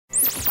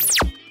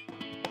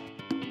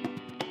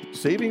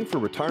Saving for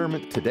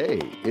retirement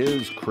today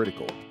is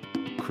critical.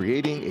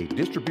 Creating a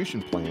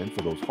distribution plan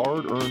for those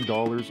hard-earned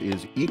dollars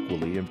is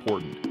equally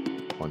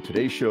important. On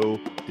today's show,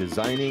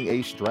 designing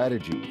a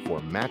strategy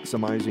for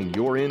maximizing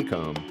your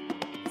income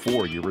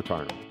for your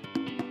retirement.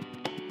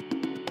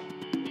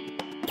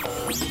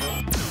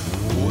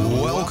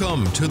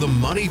 Welcome to The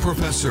Money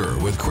Professor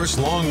with Chris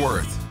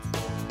Longworth.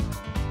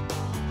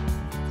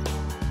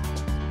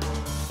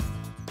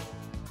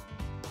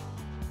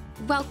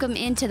 Welcome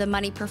into The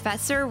Money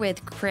Professor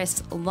with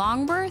Chris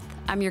Longworth.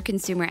 I'm your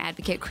consumer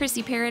advocate,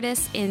 Chrissy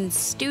Paradis, in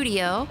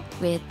studio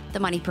with The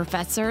Money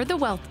Professor, the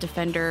wealth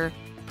defender,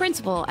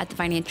 principal at the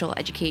Financial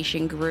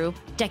Education Group,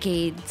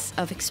 decades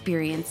of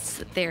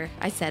experience. There,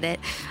 I said it.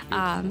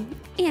 And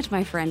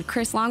my friend,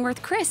 Chris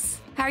Longworth.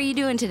 Chris, how are you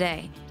doing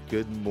today?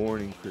 Good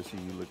morning, Chrissy.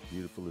 You look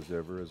beautiful as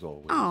ever, as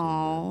always.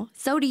 Oh,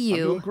 so do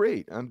you.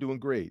 I'm doing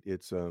great.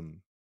 It's a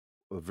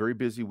very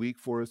busy week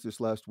for us this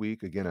last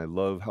week. Again, I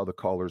love how the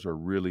callers are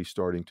really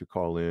starting to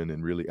call in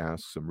and really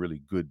ask some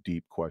really good,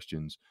 deep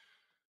questions.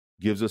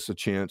 Gives us a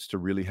chance to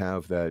really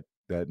have that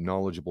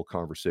knowledgeable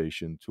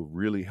conversation to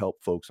really help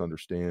folks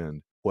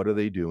understand what are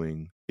they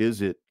doing?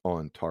 Is it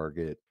on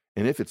target?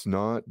 And if it's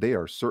not, they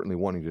are certainly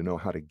wanting to know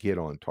how to get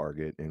on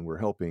target. And we're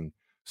helping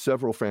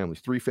several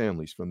families, 3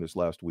 families from this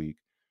last week.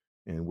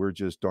 And we're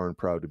just darn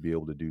proud to be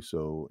able to do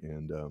so.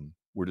 And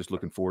we're just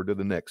looking forward to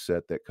the next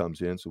set that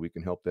comes in so we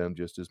can help them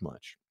just as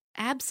much.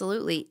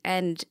 Absolutely.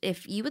 And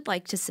if you would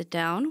like to sit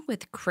down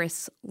with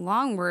Chris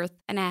Longworth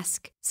and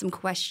ask some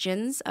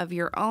questions of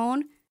your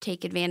own,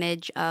 take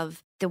advantage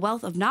of the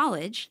wealth of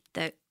knowledge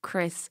that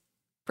Chris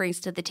brings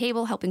to the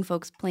table, helping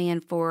folks plan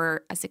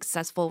for a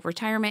successful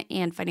retirement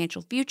and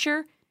financial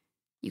future,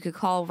 you could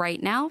call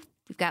right now.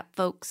 We've got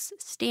folks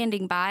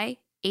standing by,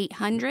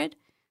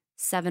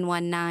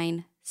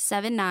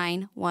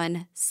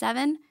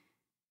 800-719-7917,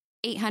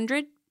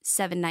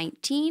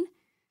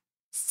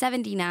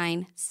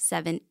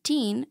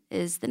 800-719-7917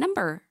 is the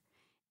number.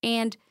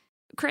 And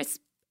Chris,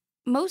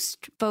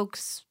 most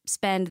folks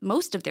spend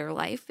most of their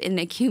life in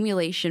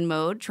accumulation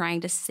mode trying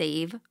to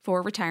save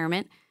for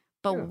retirement.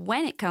 But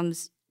when it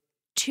comes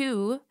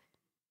to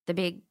the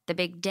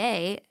big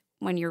day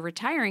when you're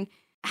retiring,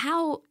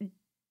 how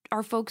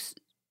are folks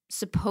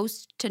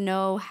supposed to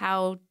know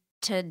how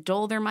to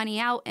dole their money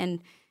out?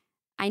 And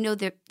I know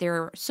that there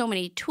are so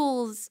many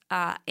tools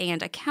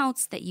and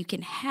accounts that you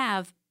can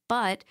have,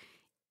 but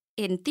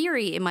in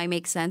theory, it might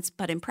make sense,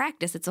 but in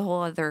practice, it's a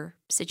whole other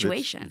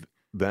situation.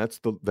 That's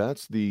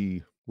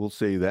the we'll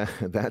say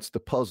that's the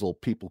puzzle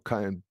people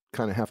kind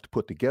of have to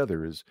put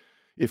together is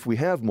if we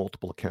have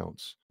multiple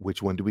accounts,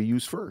 which one do we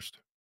use first?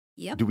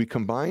 Yep. Do we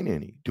combine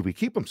any? Do we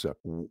keep them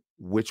separate?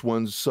 Which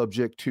one's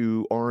subject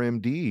to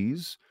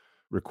RMDs,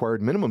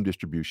 required minimum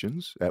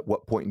distributions? At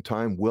what point in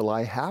time will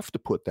I have to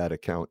put that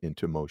account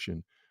into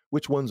motion?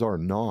 Which ones are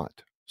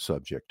not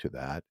subject to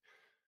that?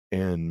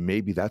 And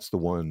maybe that's the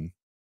one,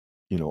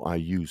 I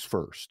use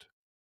first.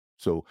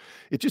 So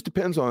it just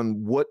depends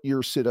on what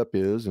your setup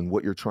is and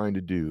what you're trying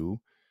to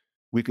do.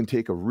 We can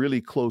take a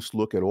really close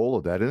look at all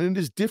of that. And it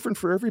is different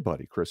for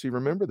everybody, Chrissy.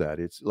 Remember that.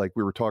 It's like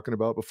we were talking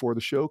about before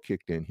the show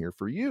kicked in here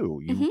for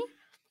you.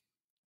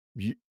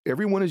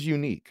 Everyone is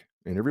unique,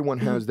 and everyone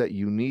has that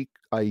unique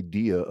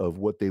idea of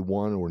what they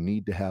want or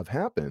need to have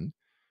happen.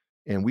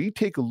 And we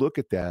take a look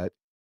at that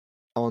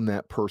on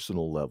that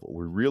personal level.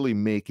 We really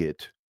make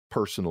it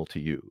personal to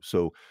you.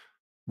 So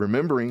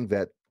remembering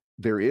that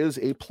there is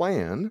a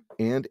plan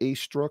and a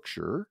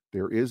structure,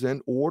 there is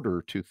an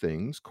order to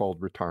things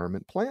called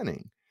retirement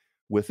planning.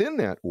 Within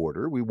that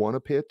order, we want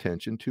to pay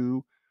attention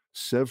to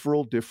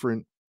several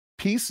different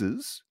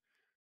pieces,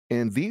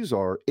 and these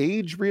are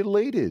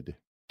age-related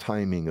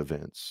timing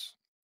events.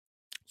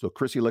 So,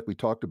 Chrissy, like we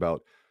talked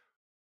about,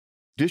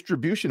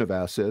 distribution of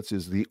assets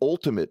is the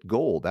ultimate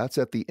goal. That's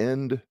at the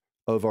end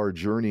of our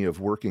journey of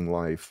working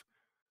life.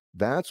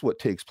 That's what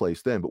takes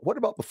place then. But what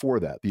about before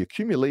that? The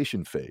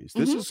accumulation phase.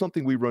 This is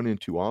something we run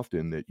into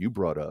often that you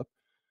brought up.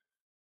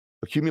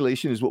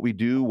 Accumulation is what we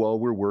do while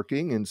we're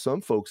working, and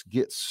some folks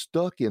get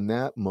stuck in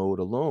that mode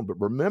alone. But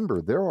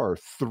remember, there are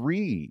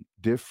 3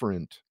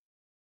 different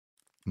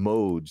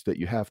modes that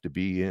you have to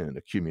be in.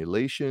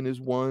 Accumulation is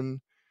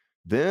one.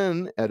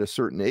 Then at a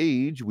certain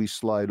age, we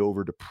slide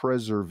over to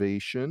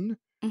preservation.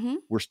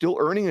 We're still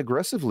earning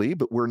aggressively,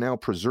 but we're now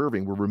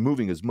preserving. We're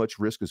removing as much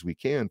risk as we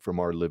can from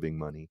our living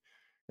money.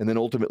 And then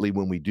ultimately,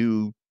 when we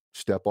do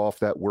step off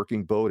that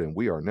working boat and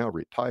we are now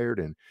retired,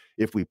 and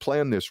if we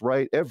plan this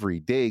right,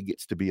 every day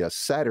gets to be a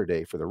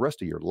Saturday for the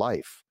rest of your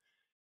life.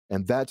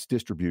 And that's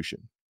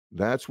distribution.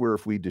 That's where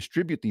if we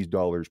distribute these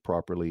dollars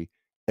properly,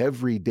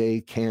 every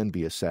day can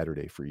be a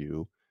Saturday for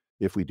you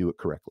if we do it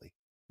correctly.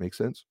 Make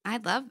sense? I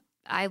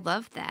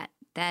love that.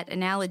 That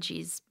analogy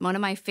is one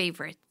of my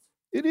favorites.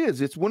 It is.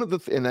 It's one of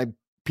the,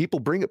 people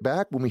bring it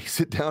back when we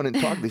sit down and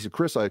talk. They say,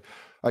 Chris, I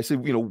said,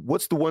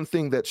 what's the one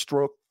thing that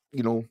stuck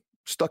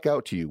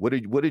out to you? What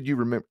did you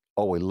remember?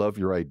 Oh, I love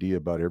your idea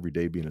about every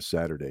day being a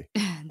Saturday.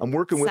 I'm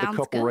working with a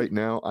couple right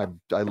now.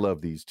 I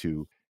love these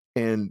two.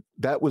 And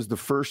that was the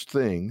first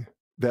thing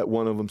that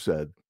one of them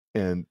said.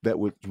 And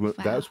Wow.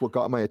 that's what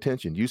got my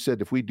attention. You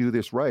said if we do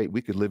this right,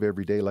 we could live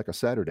every day like a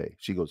Saturday.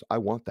 She goes, I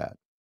want that.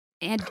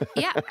 And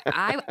yeah,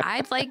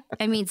 I'd like,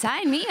 I mean,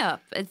 sign me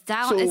up. It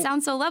So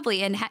sounds so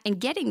lovely. And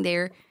getting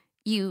there,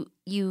 you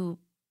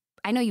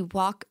I know you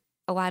walk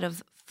a lot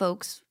of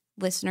folks,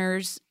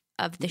 listeners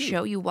of the we do.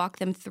 show, you walk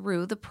them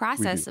through the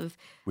process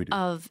We do.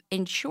 of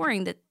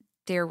ensuring that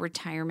their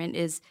retirement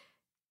is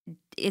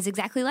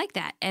exactly like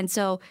that. And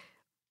so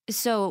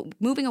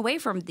moving away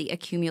from the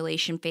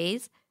accumulation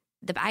phase,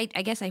 I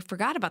guess I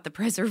forgot about the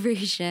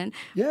preservation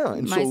Yeah.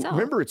 And so myself.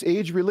 remember, it's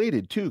age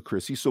related too,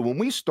 Chrissy. So when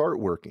we start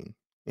working,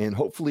 and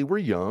hopefully we're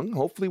young,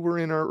 hopefully we're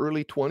in our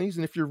early 20s.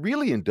 And if you're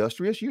really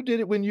industrious, you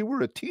did it when you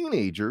were a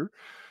teenager.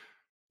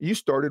 You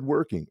started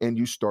working and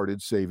you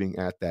started saving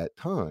at that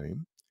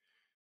time.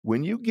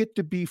 When you get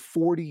to be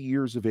 40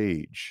 years of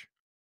age,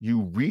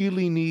 you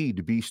really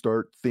need to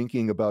start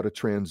thinking about a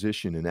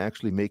transition and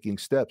actually making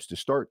steps to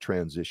start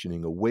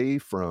transitioning away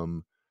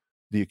from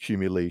the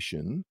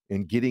accumulation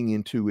and getting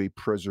into a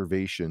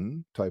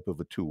preservation type of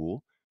a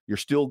tool. You're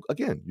still,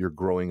 again, you're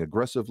growing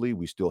aggressively.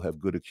 We still have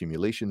good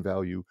accumulation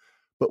value.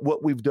 But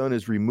what we've done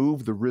is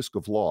remove the risk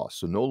of loss.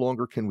 So no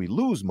longer can we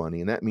lose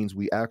money. And that means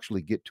we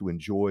actually get to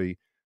enjoy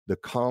the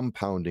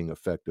compounding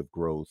effect of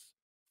growth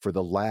for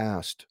the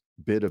last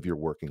bit of your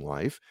working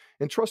life.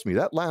 And trust me,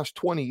 that last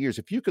 20 years,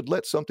 if you could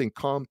let something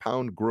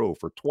compound grow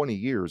for 20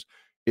 years,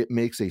 it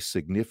makes a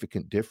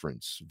significant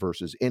difference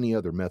versus any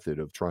other method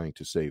of trying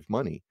to save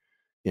money,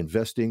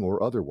 investing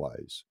or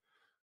otherwise.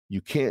 You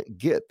can't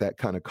get that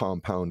kind of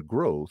compound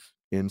growth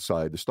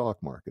inside the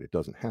stock market. It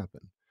doesn't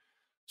happen.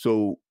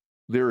 So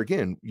there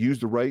again, use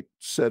the right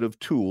set of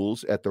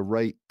tools at the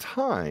right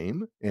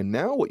time. And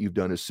now what you've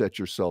done is set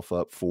yourself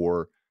up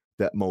for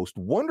that most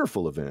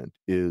wonderful event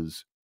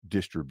is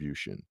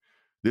distribution.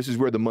 This is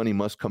where the money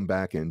must come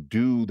back and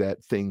do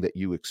that thing that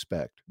you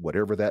expect,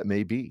 whatever that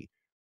may be.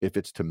 If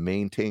it's to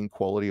maintain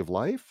quality of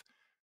life,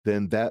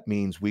 then that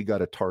means we got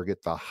to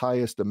target the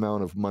highest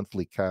amount of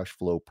monthly cash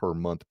flow per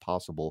month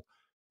possible,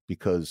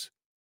 because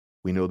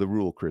we know the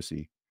rule,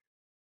 Chrissy.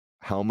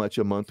 How much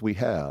a month we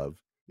have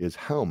is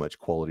how much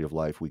quality of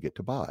life we get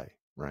to buy,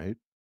 right?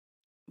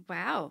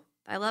 Wow.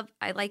 I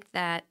like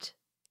that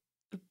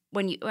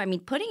putting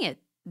it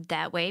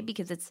that way,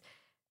 because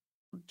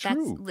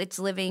True. it's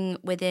living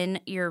within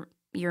your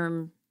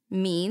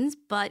means,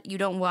 but you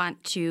don't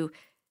want to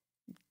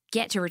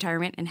get to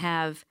retirement and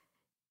have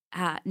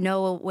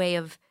no way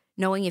of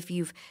knowing if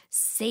you've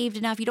saved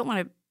enough. You don't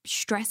want to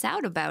stress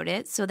out about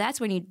it. So that's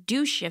when you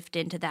do shift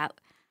into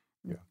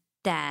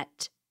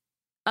that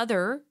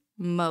other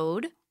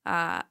mode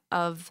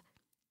of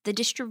the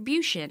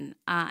distribution.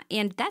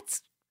 And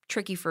that's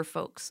tricky for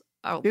folks.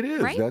 Oh, It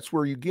is. right? That's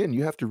where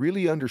you have to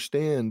really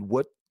understand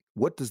what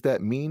does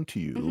that mean to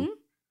you, Mhm.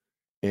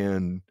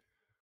 and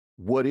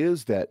what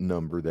is that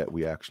number that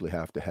we actually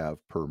have to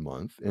have per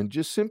month, and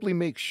just simply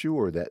make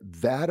sure that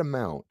that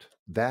amount,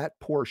 that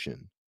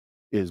portion,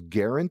 is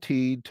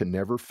guaranteed to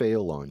never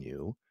fail on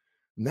you.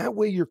 And that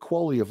way your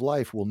quality of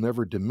life will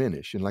never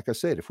diminish. And like I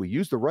said, if we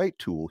use the right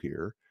tool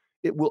here,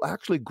 it will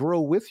actually grow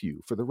with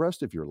you for the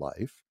rest of your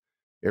life.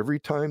 Every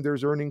time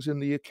there's earnings in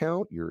the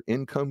account, your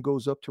income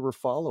goes up to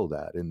follow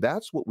that. And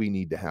that's what we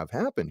need to have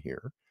happen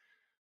here.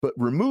 But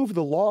remove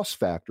the loss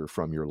factor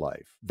from your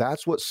life.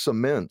 That's what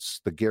cements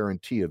the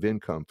guarantee of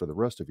income for the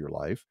rest of your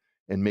life,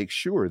 and make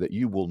sure that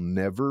you will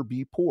never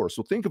be poor.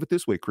 So think of it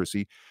this way,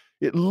 Chrissy.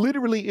 It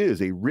literally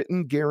is a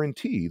written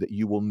guarantee that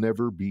you will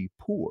never be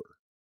poor.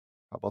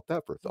 How about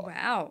that for a thought?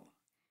 Wow.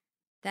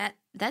 That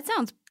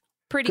sounds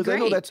pretty Because I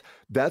great. know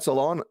that's a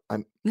lot.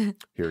 I'm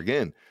here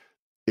again.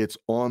 It's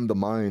on the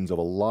minds of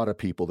a lot of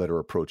people that are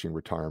approaching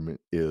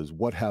retirement is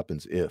what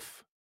happens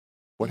if?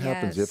 What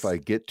happens if Yes. I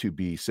get to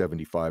be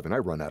 75 and I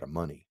run out of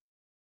money?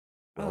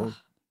 Well, Ugh.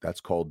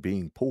 that's called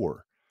being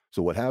poor.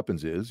 So what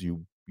happens is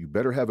you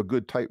better have a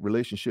good, tight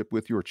relationship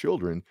with your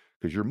children,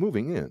 because you're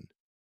moving in.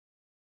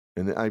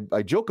 And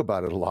I joke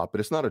about it a lot, but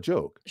it's not a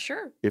joke.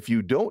 Sure. If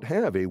you don't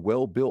have a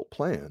well-built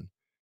plan,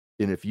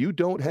 and if you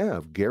don't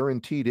have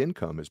guaranteed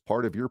income as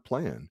part of your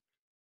plan,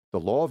 the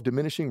law of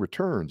diminishing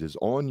returns is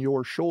on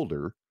your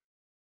shoulder,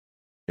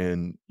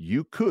 and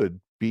you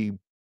could be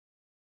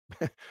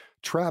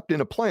trapped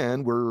in a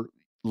plan where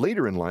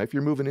later in life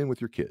you're moving in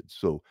with your kids.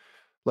 So,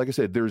 like I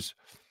said, there's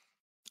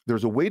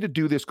a way to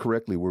do this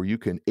correctly where you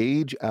can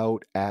age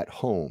out at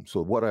home.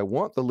 So what I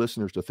want the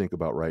listeners to think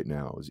about right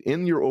now is,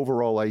 in your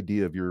overall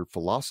idea of your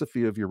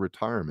philosophy of your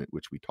retirement,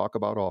 which we talk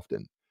about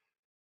often,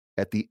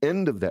 at the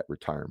end of that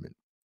retirement,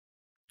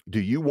 do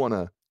you want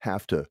to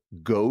have to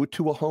go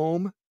to a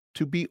home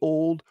to be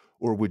old,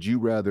 or would you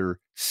rather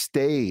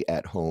stay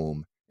at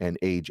home and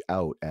age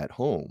out at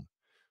home?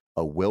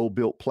 A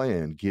well-built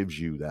plan gives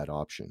you that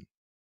option.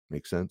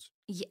 Make sense?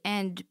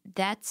 And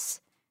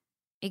that's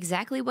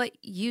exactly what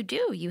you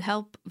do. You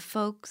help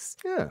folks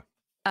Yeah.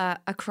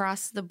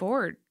 across the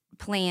board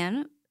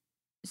plan.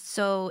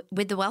 So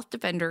with the Wealth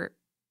Defender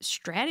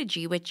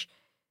strategy, which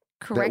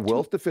That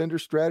Wealth Defender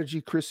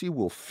strategy, Chrissy,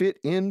 will fit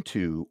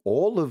into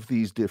all of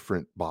these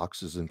different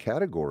boxes and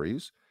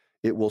categories.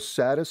 It will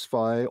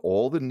satisfy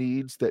all the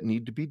needs that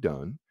need to be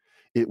done.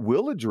 It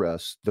will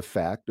address the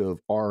fact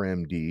of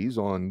RMDs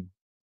on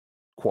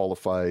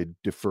qualified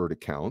deferred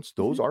accounts.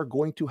 Those Mhm. are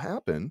going to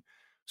happen.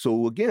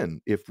 So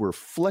again, if we're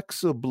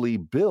flexibly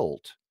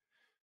built,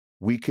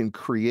 we can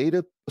create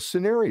a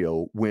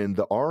scenario when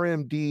the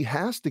RMD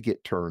has to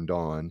get turned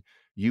on,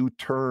 you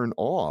turn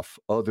off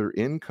other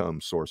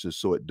income sources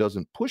so it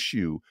doesn't push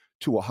you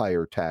to a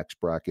higher tax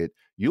bracket.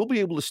 You'll be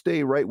able to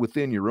stay right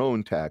within your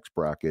own tax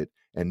bracket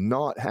and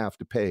not have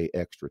to pay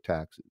extra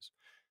taxes.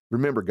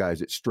 Remember,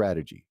 guys, it's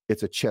strategy,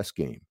 it's a chess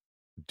game.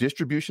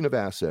 Distribution of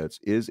assets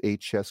is a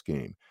chess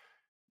game.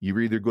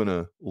 You're either going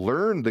to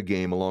learn the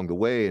game along the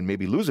way and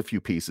maybe lose a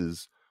few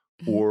pieces,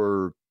 Mhm.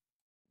 or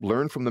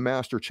learn from the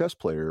master chess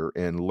player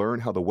and learn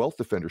how the wealth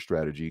defender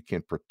strategy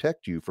can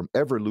protect you from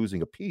ever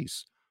losing a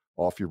piece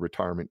off your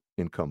retirement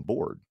income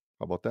board.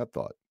 How about that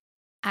thought?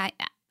 I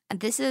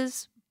this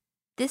is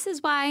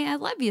why I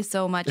love you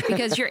so much,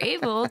 because you're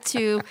able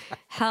to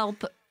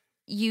help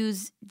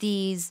use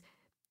these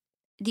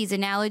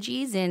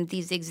analogies and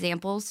these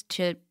examples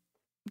to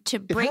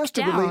It break has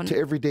to relate down. to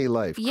everyday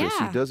life, Chrissy,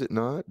 Yeah. does it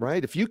not?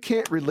 Right? If you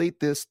can't relate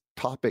this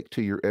topic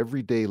to your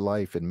everyday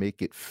life and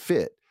make it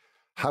fit,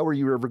 how are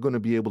you ever going to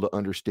be able to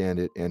understand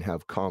it and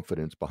have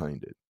confidence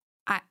behind it?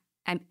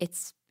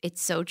 It's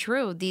so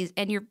true.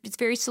 It's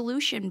very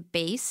solution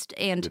based,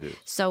 and It is.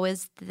 so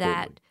is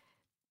that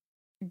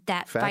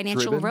Totally.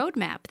 financial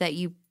Fact-driven. roadmap that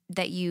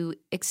you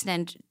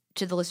extend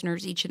to the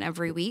listeners each and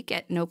every week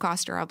at no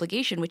cost or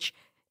obligation.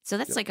 So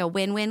that's Yep. like a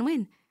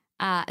win-win-win.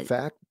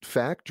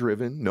 Fact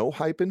driven, no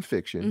hype and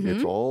fiction.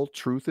 It's Mhm. all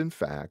truth and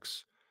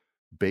facts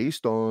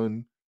based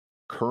on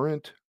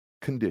current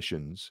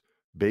conditions,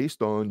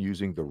 based on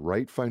using the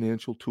right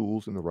financial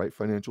tools and the right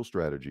financial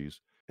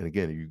strategies. And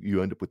again,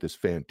 you end up with this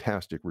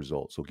fantastic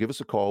result. So give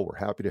us a call. We're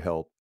happy to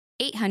help.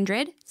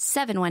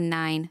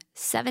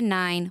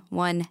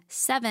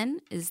 800-719-7917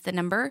 is the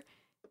number.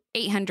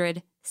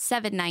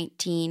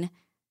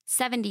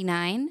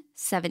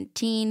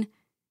 800-719-7917.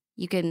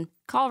 You can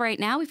call right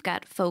now. We've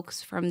got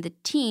folks from the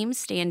team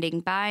standing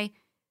by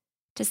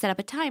to set up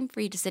a time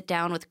for you to sit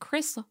down with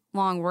Chris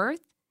Longworth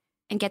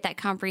and get that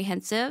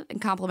comprehensive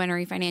and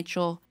complimentary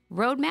financial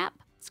roadmap.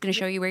 It's going to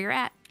show you where you're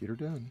at, Get her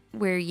done.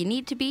 where you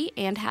need to be,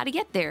 and how to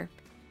get there.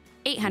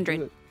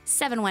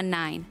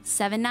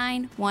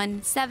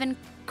 800-719-7917.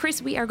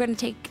 Chris, we are going to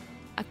take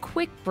a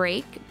quick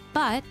break,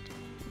 but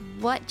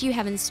what do you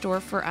have in store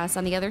for us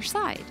on the other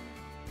side?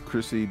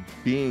 Chrissy,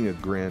 being a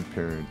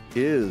grandparent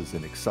is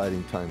an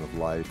exciting time of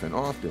life, and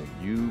often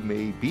you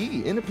may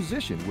be in a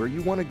position where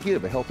you want to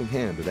give a helping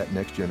hand to that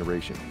next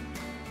generation.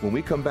 When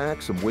we come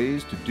back, some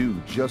ways to do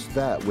just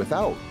that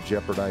without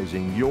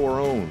jeopardizing your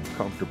own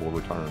comfortable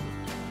retirement.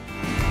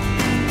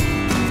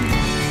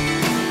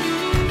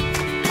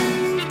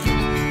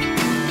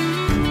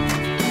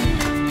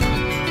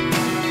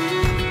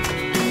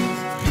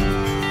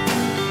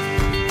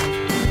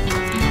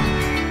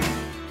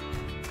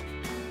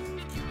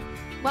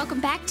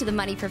 Welcome back to The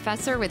Money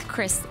Professor with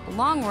Chris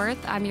Longworth.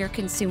 I'm your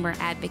consumer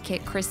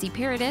advocate, Chrissy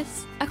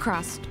Paradis,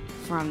 across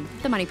from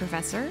The Money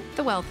Professor,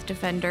 the Wealth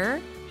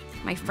Defender,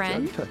 my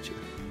friend, Touch it.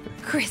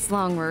 Chris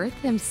Longworth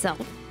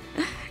himself.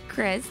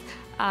 Chris,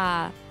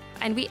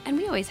 and we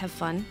always have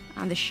fun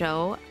on the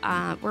show.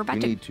 We're about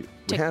We to need to.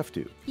 We have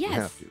to. We Yes.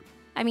 have to.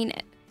 I mean,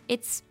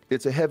 it's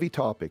It's a heavy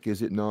topic,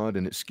 is it not?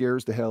 And it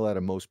scares the hell out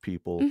of most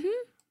people. Mhm.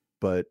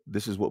 But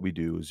this is what we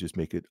do, is just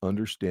make it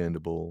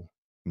understandable,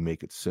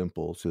 make it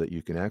simple so that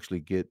you can actually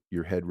get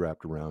your head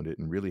wrapped around it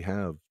and really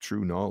have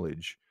true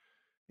knowledge.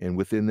 And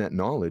within that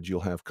knowledge, you'll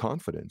have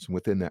confidence. And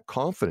within that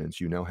confidence,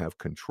 you now have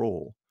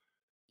control.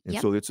 And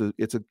Yep. so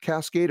it's a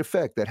cascade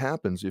effect that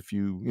happens if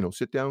you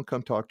sit down,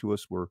 come talk to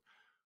us.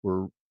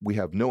 We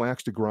have no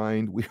axe to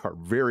grind. We are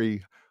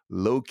very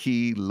low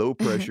key, low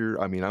pressure.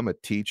 I mean, I'm a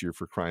teacher,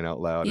 for crying out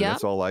loud, and Yep.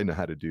 that's all I know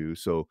how to do.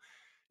 So,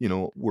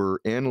 we're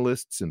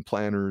analysts and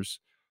planners.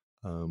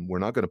 We're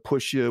not going to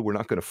push you. We're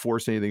not going to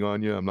force anything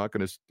on you. I'm not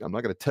going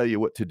to tell you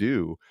what to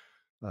do.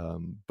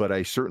 But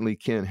I certainly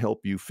can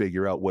help you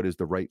figure out what is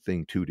the right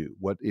thing to do.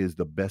 What is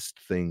the best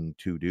thing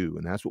to do?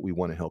 And that's what we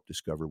want to help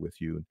discover with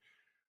you. And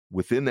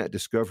within that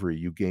discovery,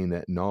 you gain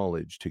that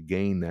knowledge to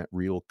gain that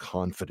real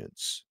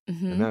confidence.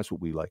 Mhm. And that's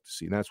what we like to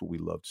see. And that's what we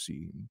love to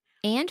see.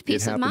 And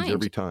peace it of happens mind.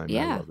 every time. And I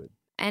Yeah. love it.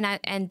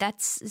 And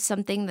that's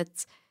something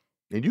that's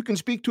And you can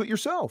speak to it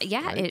yourself.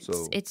 Yeah, right?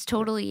 it's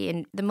totally,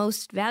 and the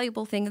most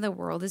valuable thing in the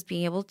world is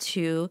being able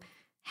to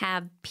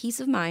have peace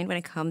of mind when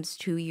it comes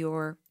to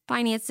your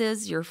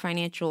finances, your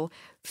financial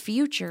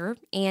future.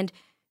 And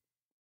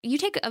you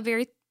take a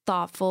very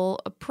thoughtful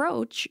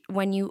approach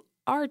when you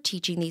are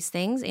teaching these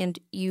things, and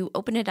you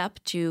open it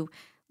up to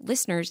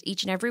listeners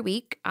each and every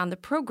week on the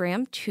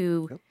program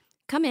to Yep.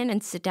 come in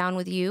and sit down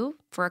with you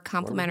for a here.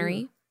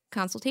 complimentary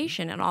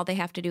consultation. And all they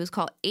have to do is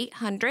call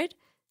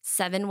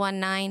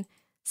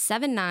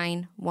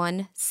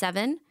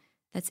 800-719-7917.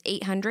 That's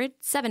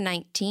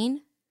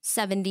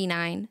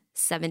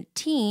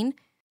 800-719-7917.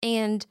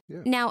 And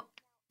Yeah. now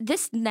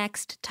this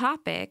next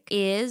topic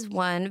is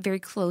one very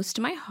close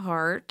to my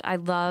heart. I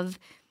love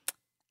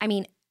I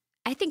mean,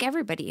 I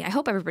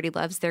hope everybody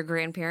loves their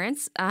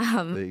grandparents.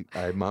 I'm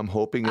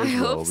hoping as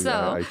I well. hope so.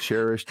 I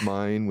cherished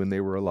mine when they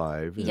were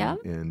alive. Yeah.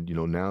 And,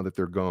 now that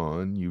they're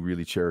gone, you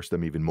really cherish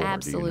them even more.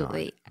 Absolutely. Do you not?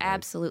 Right?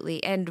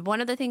 Absolutely. And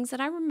one of the things that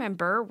I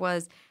remember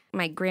was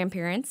my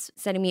grandparents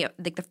sending me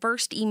like the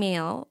first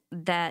email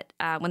that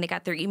when they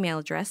got their email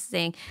address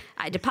saying,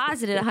 I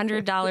deposited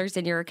 $100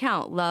 in your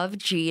account. Love,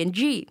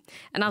 G&G.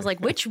 And I was like,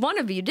 which one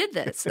of you did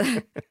this?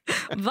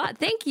 But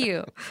thank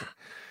you.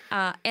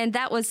 And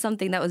that was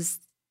something that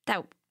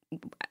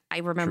I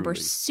remember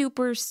Truly.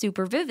 super,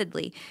 super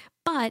vividly.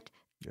 But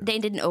they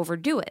didn't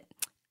overdo it.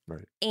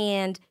 Right.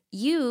 And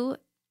you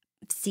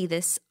see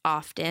this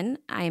often,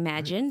 I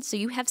imagine. Right. So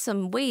you have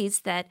some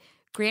ways that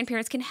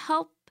grandparents can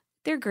help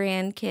their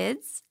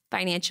grandkids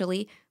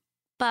financially,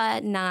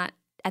 but not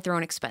at their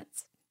own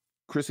expense.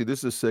 Chrissy, this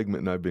is a segment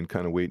and I've been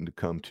kind of waiting to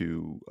come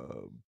to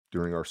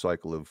during our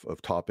cycle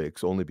of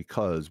topics, only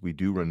because we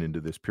do run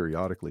into this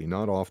periodically,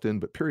 not often,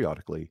 but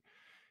periodically.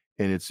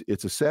 And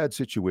it's a sad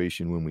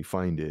situation when we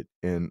find it.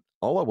 And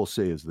all I will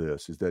say is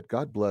this, is that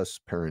God bless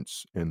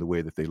parents and the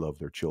way that they love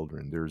their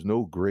children. There's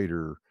no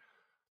greater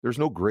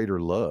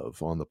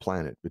love on the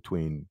planet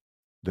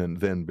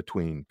than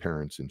between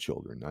parents and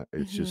children.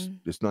 It's just,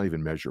 it's not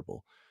even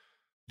measurable.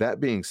 That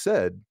being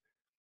said,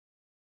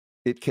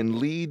 it can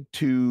lead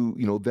to,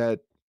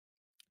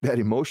 that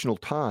emotional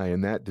tie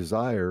and that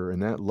desire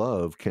and that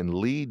love can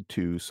lead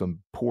to some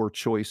poor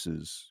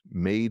choices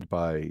made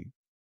by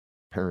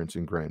parents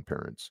and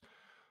grandparents,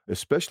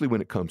 especially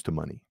when it comes to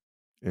money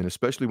and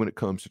especially when it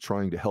comes to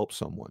trying to help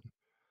someone.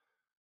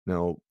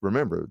 Now,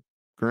 remember,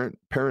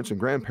 parents and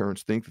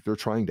grandparents think that they're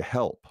trying to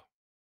help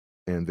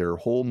and their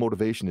whole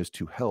motivation is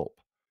to help,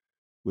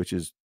 which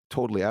is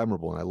totally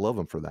admirable. And I love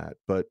them for that.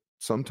 But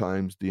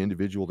sometimes the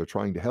individual they're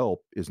trying to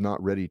help is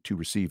not ready to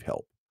receive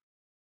help.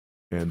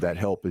 And that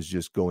help is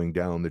just going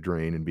down the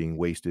drain and being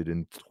wasted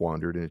and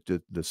squandered.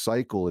 And the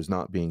cycle is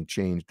not being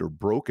changed or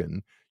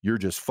broken. You're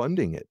just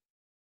funding it.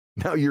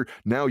 Now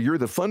you're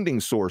the funding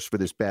source for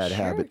this bad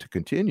habit to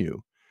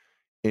continue.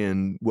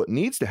 And what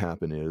needs to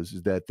happen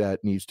is that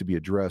needs to be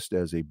addressed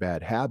as a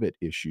bad habit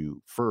issue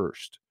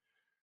first,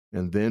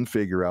 and then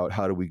figure out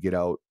how do we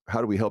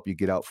help you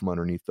get out from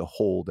underneath the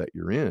hole that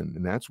you're in.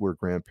 And that's where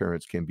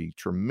grandparents can be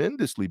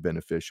tremendously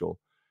beneficial.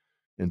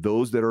 And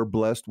those that are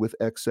blessed with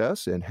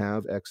excess and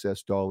have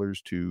excess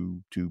dollars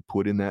to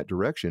put in that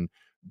direction,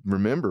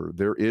 remember,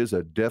 there is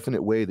a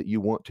definite way that you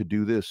want to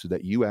do this so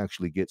that you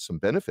actually get some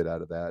benefit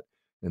out of that.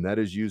 And that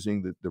is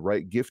using the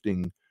right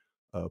gifting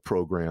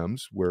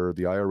programs where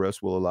the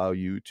IRS will allow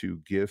you to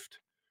gift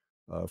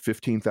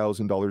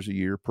 $15,000 a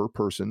year per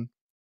person.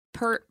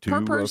 Per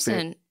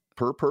person?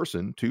 Per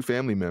person, to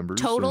family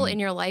members. Total in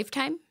your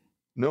lifetime?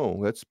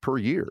 No, that's per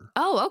year.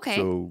 Oh, okay.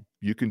 So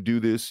you can do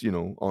this,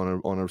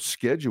 on a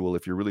schedule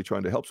if you're really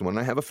trying to help someone.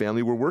 I have a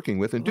family we're working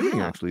with and doing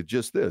actually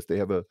just this. They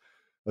have a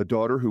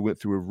daughter who went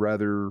through a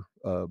rather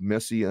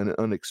messy and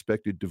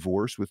unexpected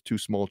divorce with 2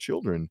 small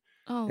children.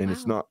 Oh, and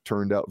it's not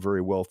turned out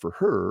very well for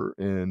her.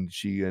 And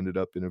she ended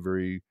up in a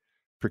very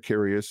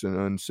precarious and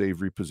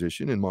unsavory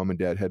position. And mom and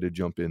dad had to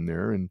jump in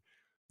there and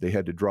they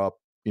had to drop,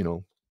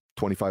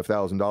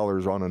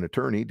 $25,000 on an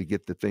attorney to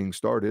get the thing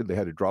started. They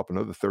had to drop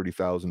another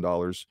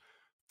 $30,000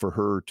 for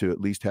her to at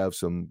least have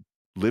some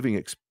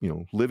living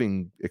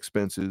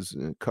expenses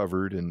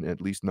covered and at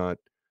least not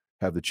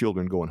have the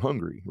children going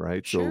hungry.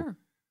 Right. Sure. So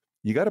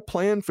you got to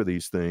plan for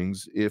these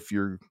things if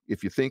you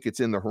think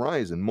it's in the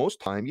horizon. Most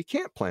time you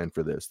can't plan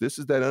for this. This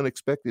is that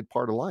unexpected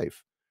part of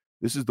life.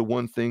 This is the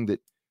one thing that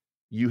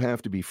you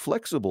have to be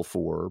flexible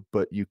for,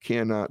 but you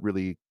cannot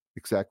really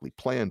exactly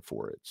plan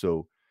for it.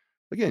 So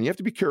again, you have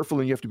to be careful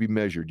and you have to be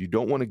measured. You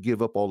don't want to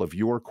give up all of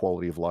your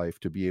quality of life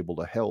to be able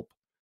to help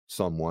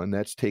someone.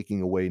 That's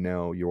taking away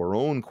now your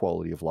own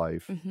quality of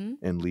life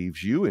and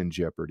leaves you in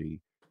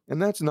jeopardy.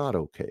 And that's not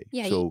okay.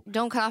 Yeah, so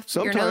don't cough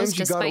your nose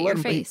to spite your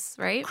face,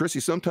 right? Chrissy,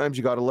 sometimes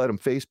you got to let them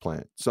face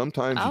plant.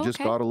 Sometimes you just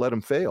got to let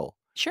them fail.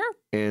 Sure.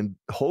 And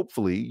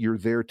hopefully you're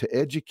there to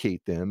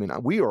educate them.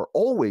 And we are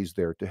always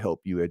there to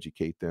help you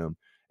educate them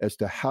as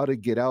to how to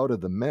get out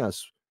of the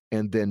mess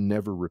and then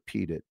never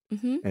repeat it.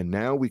 And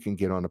now we can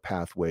get on a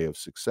pathway of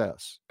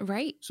success.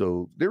 Right.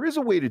 So there is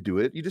a way to do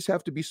it. You just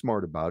have to be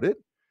smart about it,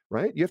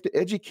 right? You have to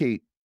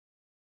educate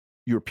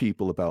your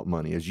people about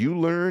money. As you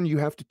learn, you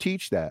have to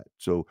teach that.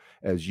 So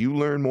as you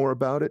learn more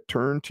about it,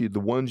 turn to the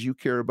ones you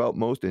care about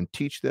most and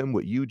teach them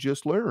what you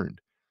just learned.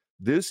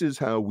 This is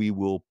how we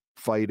will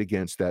fight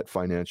against that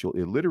financial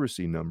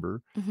illiteracy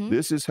number.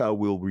 This is how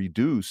we'll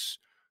reduce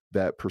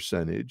that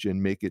percentage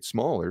and make it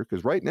smaller,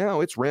 because right now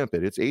it's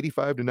rampant. It's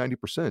 85 to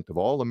 90% of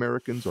all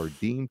Americans are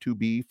deemed to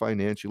be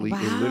financially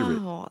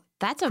illiterate.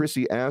 That's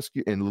Chrissy, ask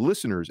you, and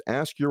listeners,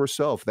 ask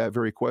yourself that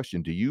very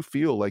question. Do you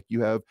feel like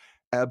you have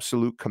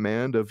absolute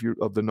command of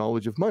the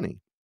knowledge of money?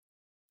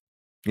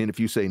 And if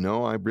you say,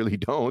 no, I really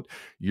don't,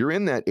 you're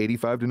in that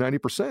 85 to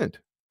 90%,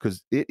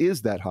 because it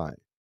is that high.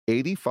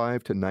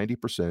 85 to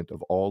 90%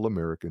 of all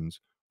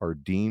Americans are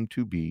deemed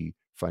to be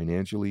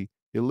financially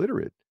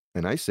illiterate.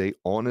 And I say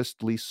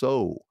honestly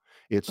so.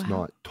 It's Wow.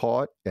 not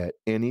taught at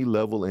any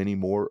level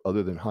anymore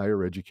other than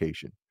higher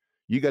education.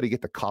 You got to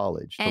get to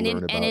college to And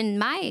learn about. in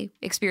my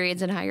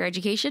experience in higher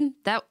education,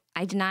 that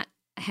I did not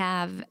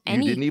have You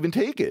any. didn't even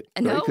take it,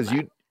 right? No, Because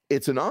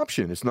it's an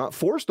option. It's not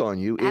forced on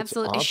you. It's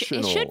absolutely. It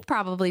optional. should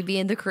probably be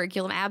in the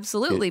curriculum.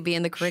 Absolutely be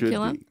in the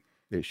curriculum. Should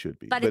be. It should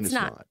be, But it's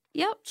not.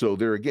 Yep. So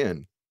there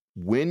again,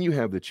 when you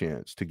have the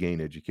chance to gain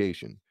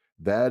education,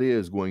 that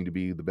is going to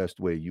be the best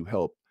way you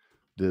help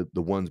the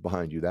ones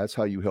behind you. That's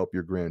how you help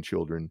your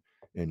grandchildren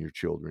and your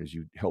children, is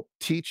you help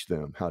teach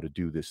them how to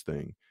do this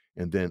thing,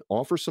 and then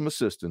offer some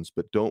assistance,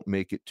 but don't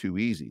make it too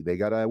easy. They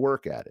got to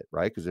work at it,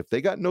 right? Because if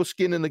they got no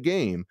skin in the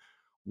game,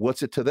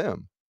 what's it to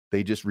them?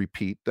 They just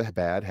repeat the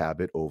bad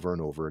habit over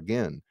and over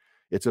again.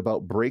 It's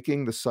about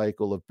breaking the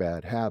cycle of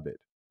bad habit.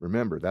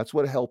 Remember, that's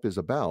what help is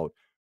about,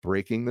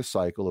 breaking the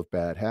cycle of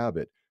bad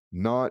habit,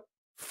 not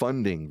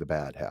funding the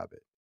bad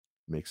habit.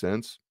 Make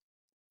sense?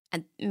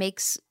 It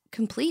makes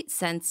complete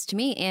sense to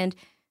me. And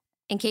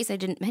in case I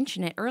didn't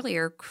mention it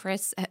earlier,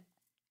 Chris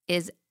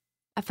is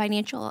a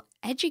financial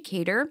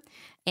educator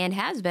and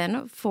has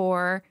been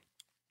for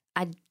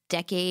a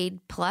decade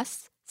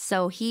plus.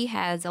 So he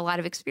has a lot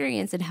of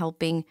experience in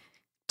helping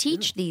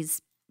teach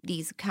these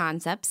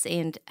concepts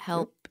and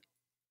help.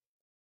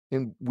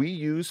 And we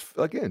use,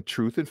 again,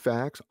 truth and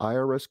facts,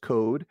 IRS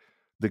code.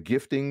 The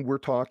gifting we're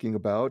talking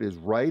about is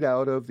right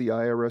out of the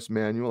IRS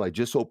manual. I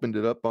just opened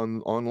it up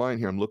online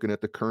here. I'm looking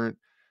at the current,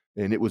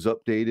 and it was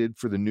updated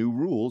for the new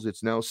rules.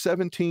 It's now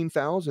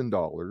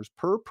 $17,000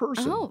 per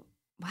person. Oh,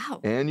 wow.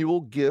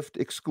 Annual gift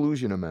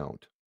exclusion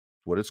amount,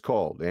 what it's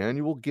called,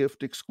 annual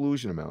gift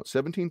exclusion amount,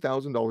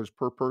 $17,000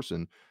 per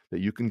person that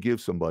you can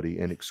give somebody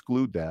and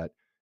exclude that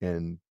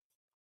and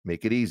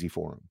make it easy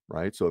for them,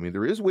 right? So, I mean,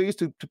 there is ways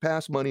to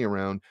pass money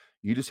around.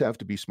 You just have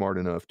to be smart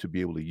enough to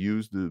be able to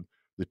use the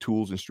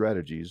tools and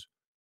strategies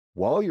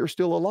while you're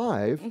still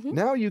alive. Mhm.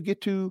 Now you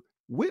get to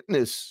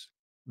witness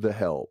the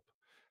help.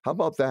 How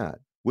about that?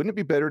 Wouldn't it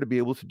be better to be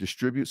able to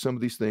distribute some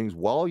of these things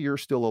while you're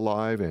still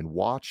alive and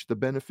watch the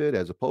benefit,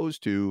 as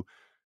opposed to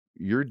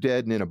you're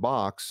dead and in a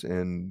box,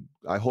 and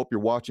I hope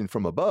you're watching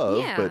from above,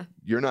 Yeah. but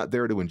you're not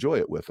there to enjoy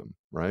it with them,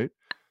 right?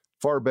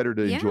 Far better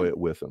to Yeah. enjoy it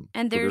with them.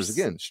 And So there's, there's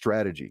again,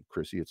 strategy,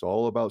 Chrissy. It's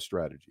all about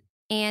strategy.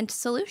 and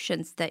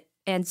solutions that.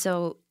 And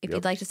so if Yep.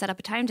 you'd like to set up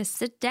a time to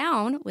sit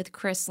down with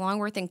Chris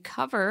Longworth and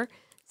cover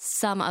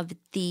some of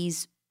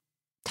these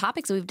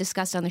topics that we've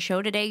discussed on the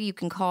show today, you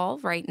can call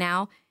right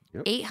now,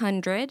 Yep.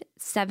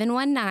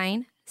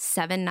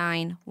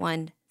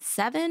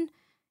 800-719-7917,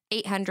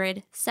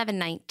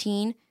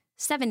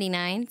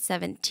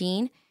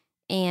 800-719-7917.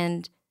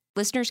 And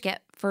listeners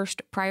get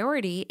first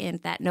priority in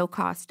that no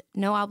cost,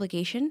 no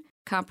obligation,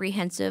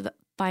 comprehensive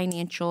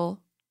financial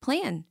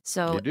plan.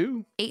 So You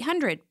do.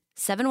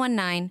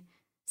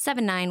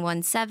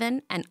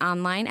 800-719-7917 and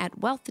online at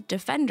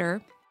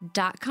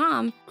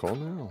wealthdefender.com. Call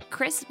now.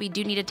 Chris, we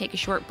do need to take a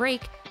short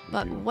break,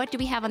 but do. what do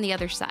we have on the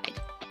other side?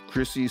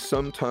 Chrissy,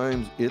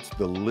 sometimes it's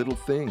the little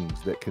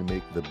things that can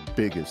make the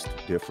biggest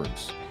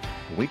difference.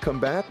 When we come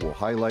back, we'll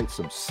highlight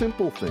some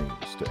simple things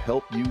to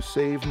help you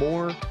save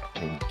more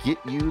and get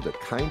you the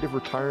kind of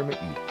retirement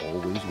you've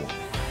always wanted.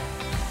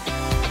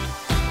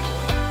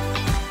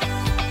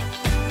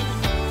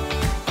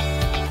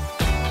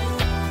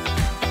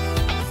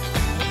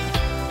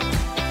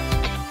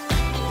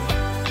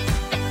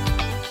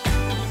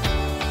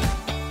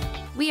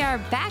 We are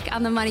back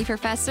on The Money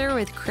Professor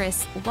with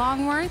Chris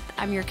Longworth.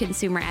 I'm your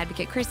consumer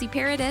advocate, Chrissy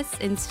Paradis,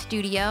 in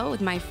studio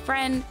with my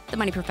friend, the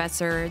Money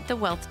Professor, the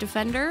Wealth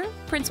Defender,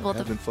 principal of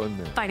Having the fun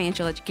now.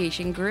 Financial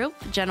Education Group,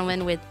 a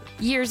gentleman with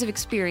years of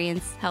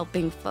experience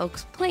helping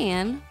folks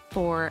plan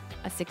for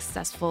a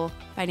successful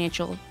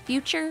financial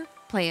future,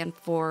 plan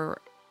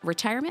for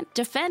retirement,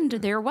 defend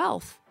their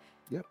wealth.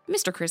 Yep.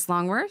 Mr. Chris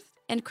Longworth.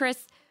 And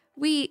Chris,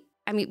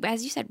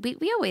 as you said,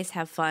 we always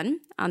have fun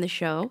on the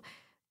show.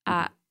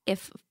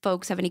 If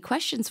folks have any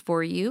questions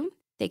for you,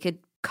 they could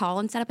call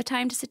and set up a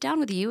time to sit down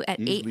with you at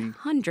Easily.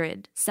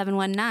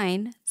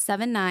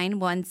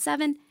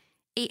 800-719-7917,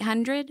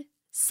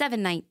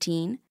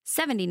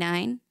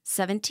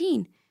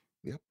 800-719-7917.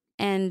 Yep.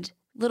 And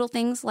little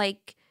things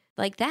like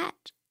that,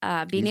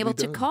 being Easily able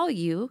to done. call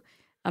you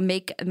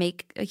make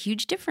a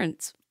huge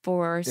difference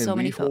for so And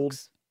many we hold-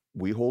 folks.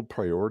 We hold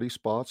priority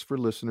spots for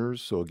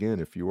listeners. So again,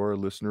 if you are a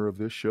listener of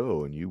this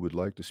show and you would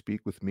like to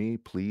speak with me,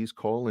 please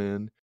call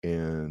in.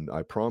 And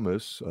I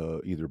promise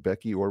either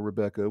Becky or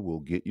Rebecca will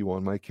get you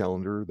on my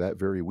calendar that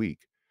very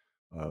week.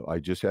 I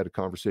just had a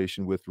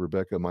conversation with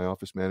Rebecca, my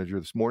office manager,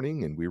 this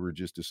morning, and we were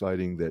just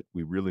deciding that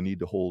we really need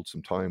to hold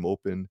some time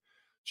open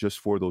just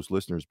for those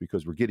listeners,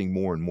 because we're getting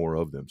more and more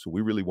of them. So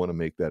we really want to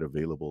make that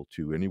available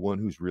to anyone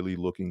who's really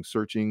looking,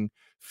 searching,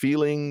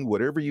 feeling,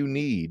 whatever you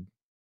need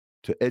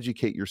to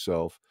educate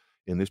yourself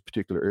in this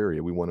particular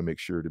area. We want to make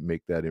sure to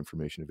make that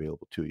information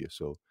available to you.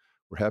 So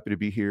we're happy to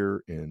be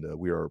here, and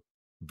we are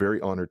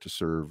very honored to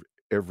serve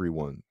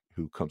everyone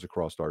who comes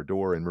across our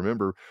door. And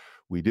remember,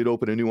 we did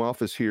open a new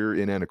office here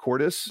in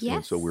Anacortes.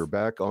 And so Yes. we're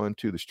back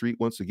onto the street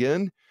once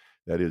again.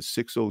 That is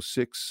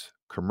 606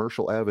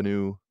 Commercial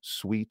Avenue,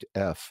 Suite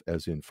F,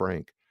 as in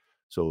Frank.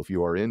 So if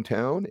you are in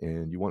town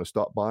and you want to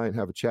stop by and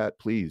have a chat,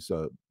 please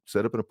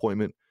set up an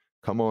appointment.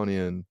 Come on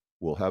in.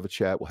 We'll have a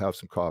chat. We'll have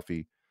some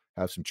coffee,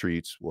 have some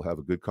treats. We'll have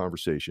a good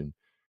conversation.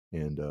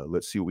 And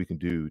let's see what we can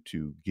do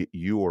to get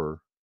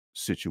your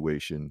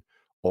situation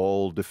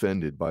all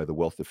defended by the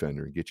Wealth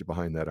Defender and get you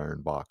behind that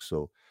iron box.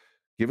 So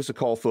give us a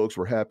call, folks.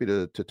 We're happy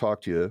to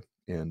talk to you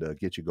and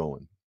get you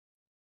going.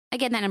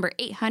 Again, that number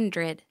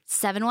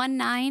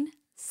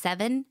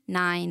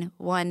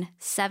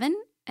 800-719-7917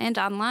 and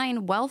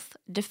online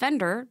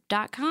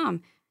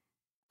wealthdefender.com.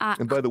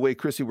 And by the way,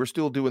 Chrissy, we're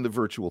still doing the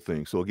virtual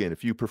thing. So again,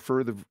 if you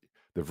prefer the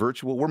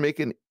virtual, we're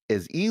making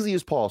as easy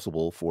as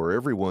possible for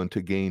everyone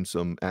to gain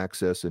some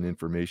access and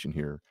information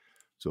here.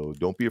 So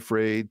don't be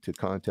afraid to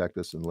contact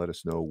us and let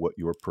us know what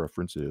your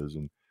preference is,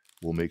 and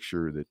we'll make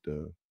sure that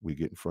we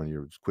get in front of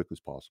you as quick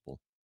as possible.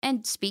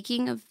 And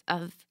speaking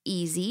of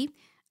easy,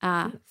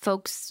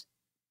 folks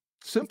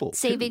simple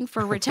saving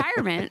for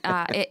retirement,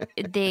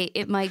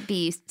 it might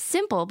be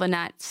simple, but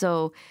not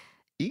so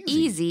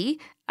easy.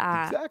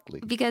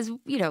 Exactly. Because,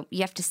 you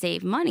have to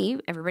save money.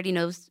 Everybody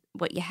knows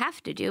what you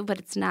have to do, but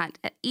it's not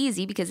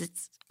easy because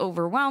it's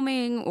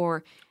overwhelming,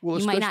 or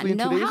you might not know how. Especially in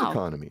today's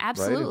economy.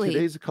 Absolutely. Right? In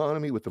today's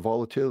economy with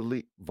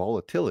the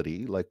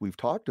volatility like we've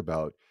talked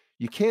about,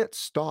 you can't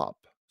stop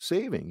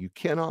saving. You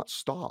cannot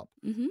stop.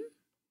 Mm-hmm.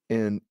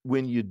 And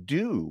when you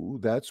do,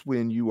 that's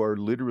when you are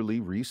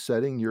literally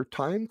resetting your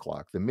time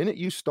clock. The minute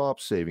you stop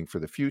saving for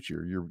the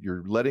future,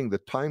 you're letting the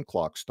time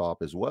clock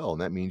stop as well.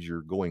 And that means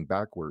you're going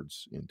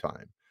backwards in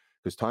time,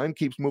 because time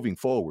keeps moving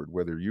forward.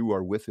 Whether you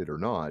are with it or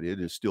not, it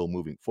is still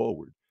moving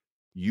forward.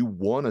 You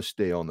want to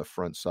stay on the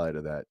front side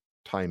of that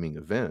timing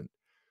event.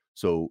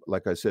 So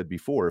like I said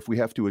before, if we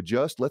have to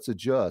adjust, let's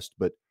adjust,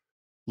 but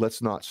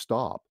let's not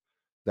stop.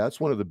 That's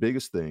one of the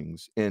biggest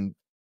things. And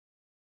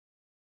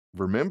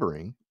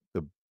remembering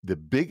the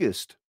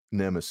biggest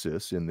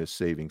nemesis in this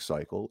saving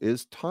cycle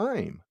is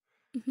time.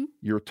 Mm-hmm.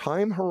 Your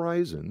time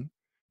horizon,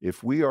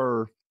 if we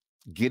are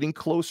getting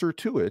closer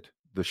to it,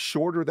 the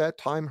shorter that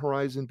time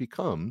horizon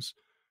becomes,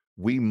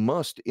 we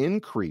must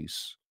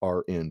increase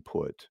our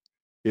input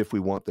if we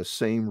want the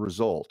same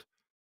result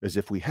as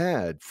if we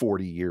had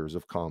 40 years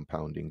of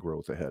compounding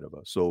growth ahead of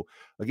us. So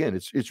again,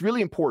 it's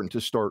really important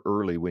to start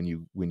early when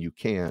you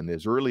can,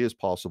 as early as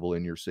possible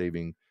in your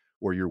saving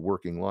or your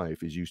working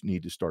life, is you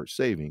need to start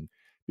saving,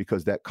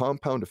 because that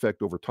compound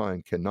effect over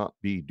time cannot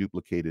be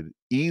duplicated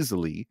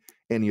easily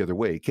any other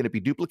way. Can it be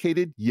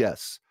duplicated?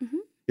 Yes. Mm-hmm.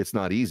 It's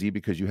not easy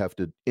because you have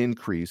to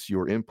increase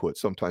your input,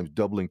 sometimes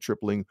doubling,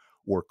 tripling,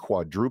 or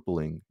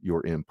quadrupling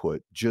your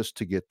input just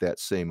to get that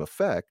same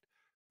effect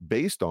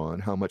based on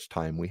how much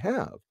time we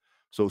have.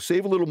 So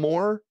save a little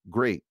more,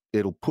 great.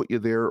 It'll put you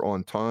there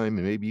on time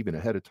and maybe even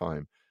ahead of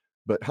time.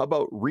 But how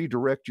about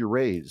redirect your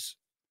raise?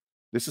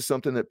 This is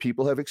something that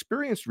people have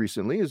experienced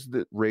recently, is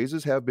that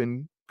raises have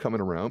been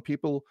coming around.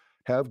 People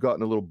have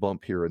gotten a little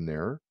bump here and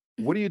there.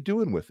 Mm-hmm. What are you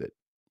doing with it?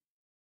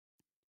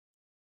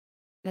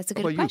 That's a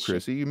good question. How about you,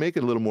 Chrissy? You're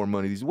making a little more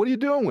money. What are you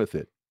doing with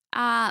it?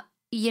 I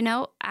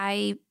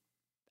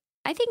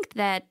think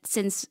that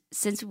since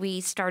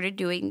we started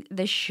doing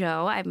the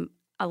show, I'm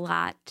a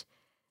lot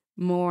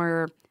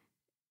more.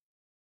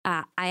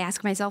 I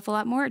ask myself a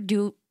lot more.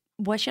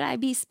 Should I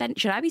be spending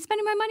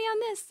my money on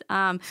this?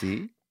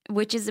 See,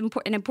 which is an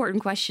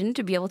important question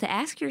to be able to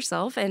ask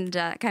yourself, and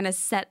kind of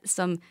set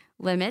some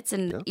limits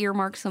and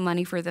earmark some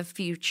money for the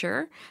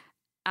future.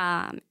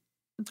 How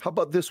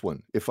about this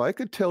one? If I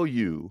could tell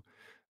you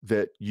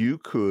that you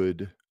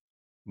could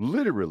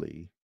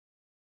literally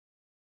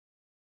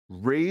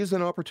raise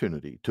an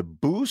opportunity to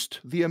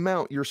boost the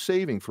amount you're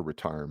saving for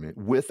retirement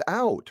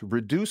without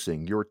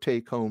reducing your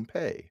take-home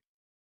pay.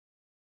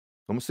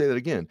 I'm going to say that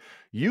again.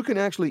 You can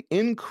actually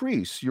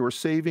increase your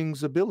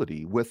savings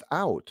ability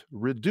without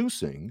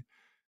reducing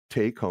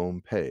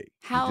take-home pay.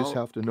 You just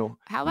have to know.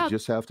 You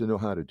just have to know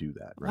how to do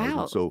that, right?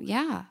 Wow. And so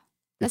yeah,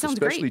 that sounds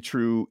great.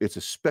 It's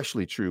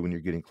especially true when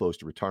you're getting close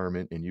to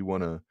retirement and you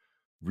want to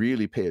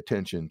really pay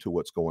attention to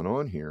what's going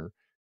on here.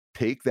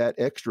 Take that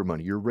extra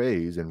money, your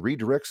raise, and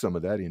redirect some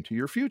of that into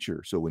your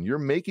future. So when you're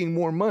making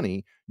more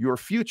money, your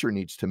future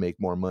needs to make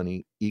more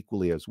money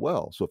equally as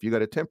well. So if you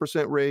got a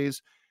 10%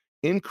 raise,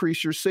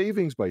 increase your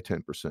savings by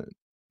 10%.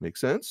 Make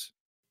sense?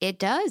 It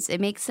does.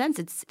 It makes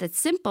sense. That's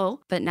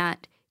simple, but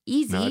not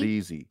easy. Not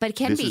easy. But it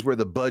can be. This is where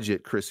the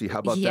budget, Chrissy, how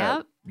about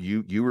that?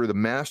 You are the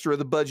master of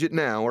the budget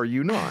now, are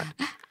you not?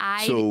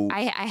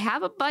 I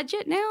have a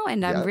budget now,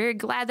 and I'm very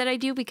glad that I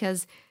do,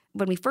 because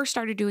when we first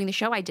started doing the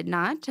show, I did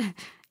not.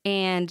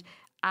 And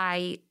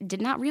I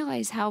did not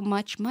realize how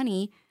much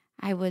money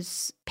I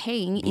was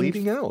paying.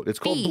 Bleeding out. It's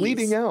called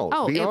bleeding out.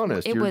 Oh, Be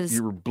honest.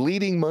 You were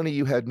bleeding money.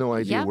 You had no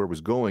idea where it was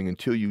going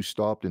until you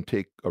stopped and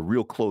take a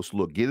real close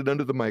look, get it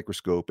under the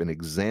microscope and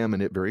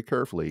examine it very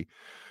carefully.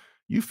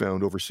 You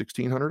found over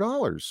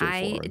 $1,600 so far,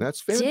 and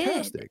that's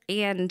fantastic.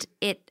 And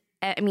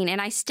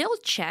and I still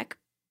check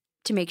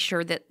to make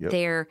sure that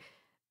there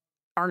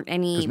aren't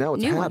any. Because now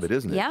it's new habit,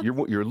 ones. isn't it?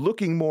 You're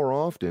looking more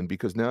often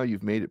because now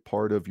you've made it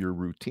part of your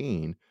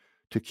routine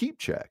to keep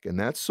check. And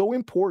that's so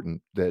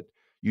important that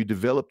You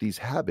develop these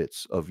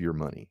habits of your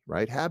money,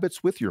 right?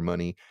 Habits with your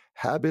money,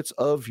 habits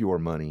of your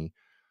money,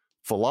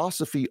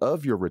 philosophy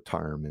of your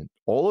retirement.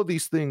 All of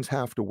these things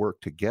have to work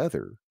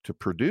together to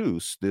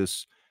produce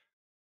this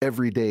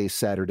everyday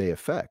Saturday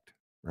effect,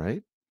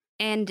 right?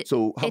 And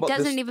So how it about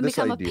doesn't even this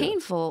become a idea?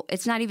 painful.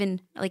 It's not even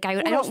like I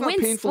Well, no, don't it's not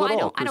wince. painful Well,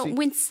 at all, I don't Chrissy.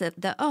 wince at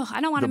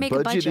I don't want The to make a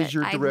budget budget. is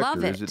your I love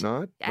director, is it it. not?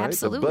 Right? The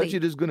Absolutely.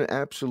 budget is going to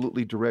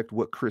absolutely direct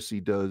what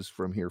Chrissy does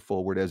from here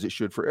forward, as it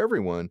should for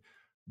everyone.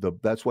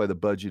 That's why the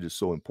budget is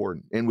so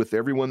important. And with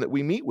everyone that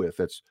we meet with,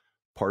 that's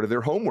part of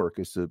their homework,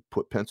 is to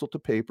put pencil to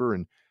paper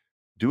and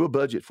do a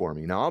budget for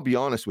me. Now, I'll be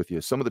honest with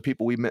you. Some of the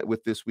people we met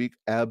with this week,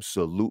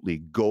 absolutely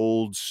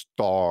gold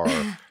star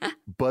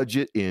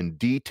budget in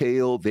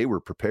detail. They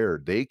were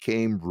prepared. They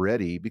came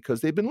ready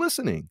because they've been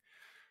listening.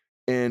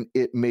 And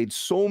it made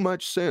so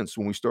much sense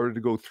when we started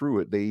to go through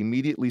it. They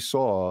immediately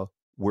saw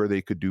where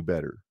they could do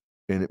better.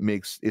 And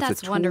it's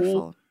That's a tool.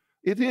 wonderful.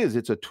 It is.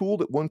 It's a tool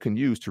that one can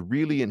use to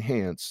really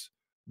enhance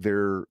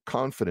their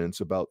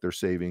confidence about their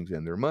savings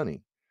and their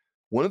money.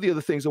 One of the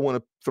other things I want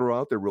to throw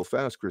out there real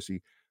fast,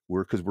 Chrissy,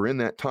 because we're in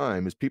that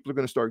time, is people are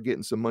going to start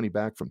getting some money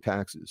back from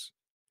taxes.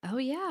 Oh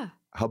yeah.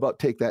 How about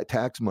take that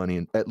tax money,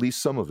 and at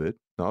least some of it,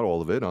 not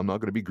all of it, I'm not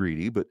going to be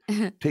greedy, but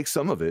take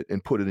some of it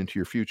and put it into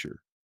your future.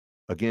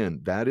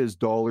 Again, that is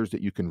dollars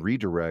that you can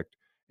redirect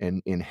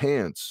and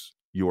enhance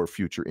your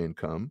future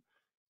income.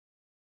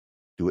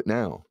 Do it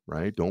now,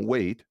 right? Don't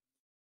wait.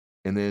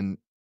 And then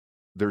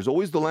there's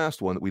always the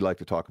last one that we like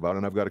to talk about,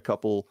 and I've got a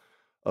couple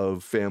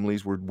of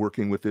families we're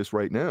working with this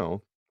right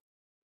now.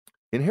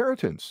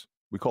 Inheritance.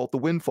 We call it the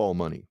windfall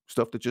money,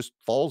 stuff that just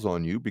falls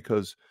on you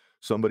because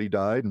somebody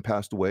died and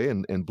passed away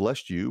and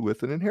blessed you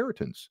with an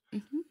inheritance.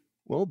 Mm-hmm.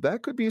 Well,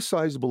 that could be a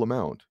sizable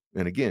amount.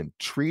 And again,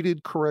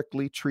 treated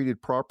correctly,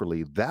 treated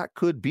properly, that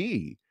could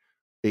be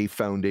a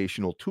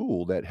foundational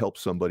tool that helps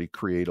somebody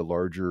create a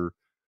larger,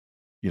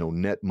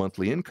 net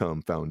monthly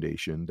income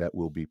foundation that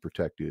will be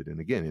protected and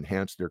again,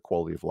 enhance their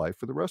quality of life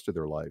for the rest of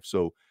their life.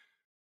 So,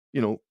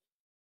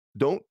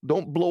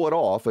 don't blow it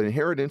off. An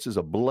inheritance is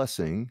a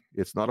blessing.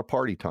 It's not a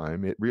party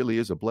time. It really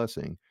is a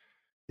blessing.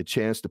 A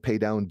chance to pay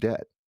down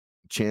debt,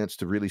 a chance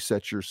to really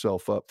set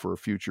yourself up for a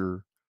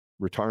future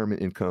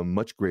retirement income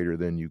much greater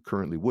than you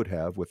currently would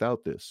have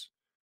without this.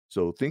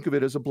 So think of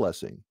it as a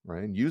blessing,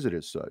 right? And use it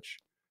as such.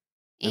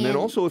 And then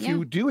also, if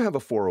you do have a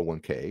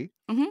 401k,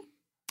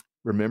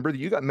 remember that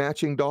you got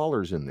matching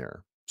dollars in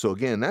there. So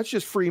again, that's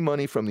just free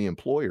money from the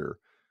employer.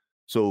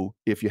 So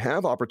if you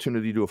have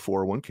opportunity to do a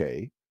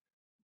 401k,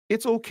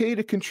 it's okay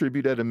to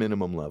contribute at a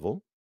minimum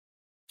level.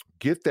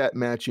 Get that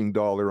matching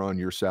dollar on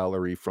your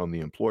salary from the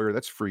employer.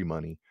 That's free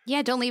money.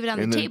 Yeah, don't leave it on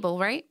the table,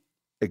 right?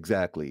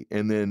 Exactly.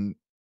 And then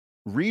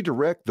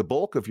redirect the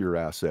bulk of your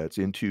assets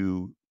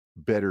into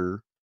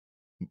better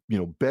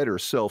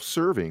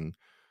self-serving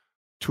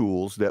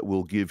tools that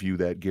will give you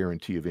that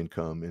guarantee of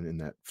income and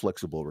that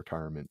flexible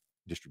retirement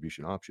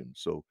distribution option.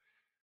 So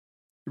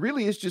it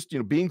really is just,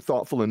 being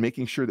thoughtful and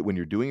making sure that when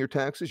you're doing your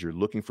taxes, you're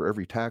looking for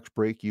every tax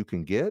break you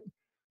can get.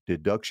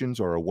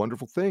 Deductions are a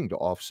wonderful thing to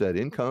offset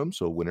income.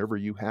 So whenever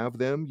you have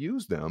them,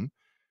 use them.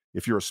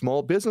 If you're a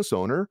small business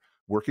owner,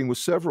 working with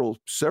several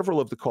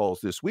of the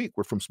calls this week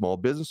were from small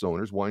business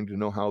owners wanting to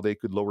know how they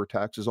could lower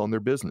taxes on their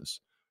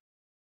business.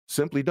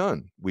 Simply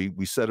done.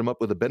 We set them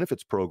up with a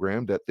benefits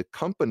program that the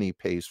company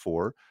pays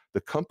for.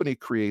 The company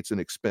creates an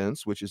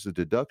expense, which is a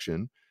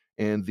deduction,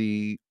 and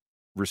the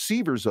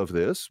receivers of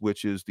this,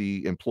 which is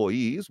the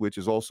employees, which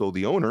is also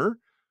the owner,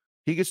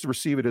 he gets to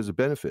receive it as a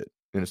benefit,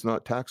 and it's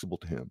not taxable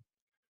to him.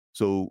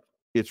 So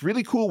it's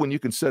really cool when you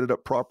can set it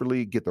up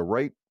properly, get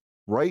the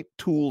right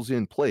tools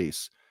in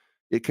place.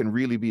 It can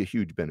really be a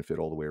huge benefit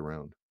all the way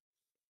around.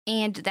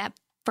 And that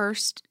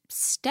first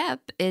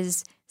step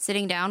is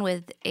sitting down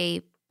with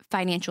a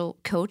financial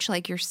coach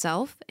like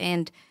yourself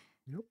and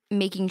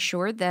making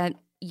sure that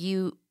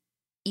you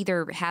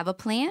either have a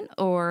plan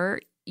or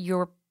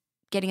you're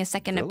getting a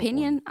second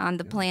opinion on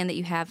the plan that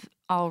you have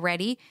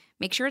already.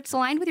 Make sure it's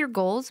aligned with your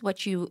goals,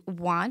 what you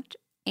want,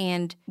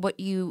 and what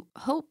you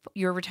hope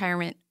your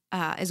retirement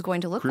is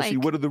going to look Chrissy,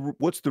 like.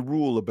 What's the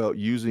rule about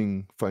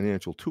using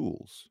financial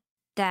tools?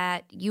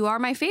 That you are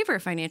my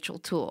favorite financial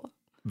tool.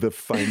 The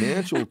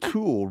financial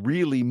tool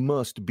really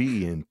must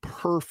be in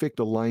perfect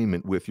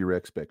alignment with your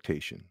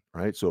expectation,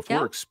 right? So if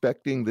we're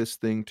expecting this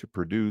thing to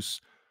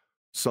produce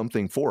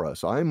something for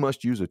us, I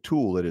must use a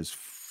tool that is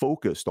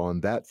focused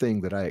on that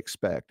thing that I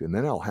expect, and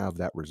then I'll have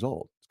that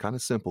result. It's kind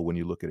of simple when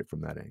you look at it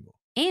from that angle.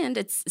 And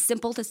it's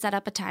simple to set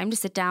up a time to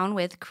sit down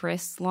with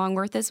Chris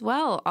Longworth as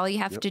well. All you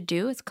have to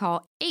do is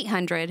call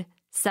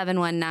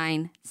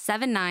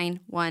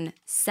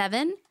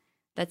 800-719-7917.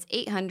 That's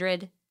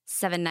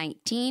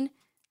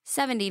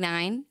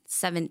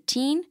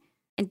 800-719-7917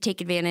 and take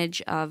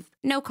advantage of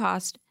no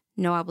cost,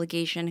 no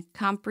obligation,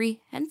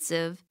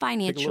 comprehensive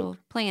financial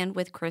plan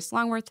with Chris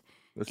Longworth.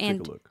 Let's take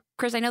a look.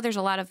 Chris, I know there's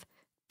a lot of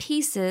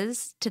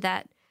pieces to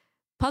that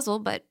puzzle,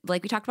 but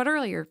like we talked about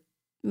earlier,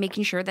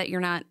 making sure that you're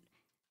not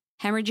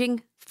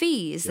hemorrhaging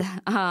fees,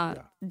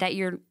 that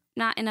you're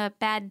not in a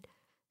bad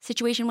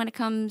situation when it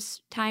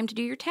comes time to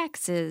do your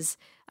taxes,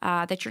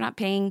 that you're not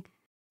paying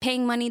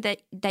money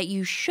that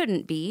you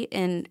shouldn't be.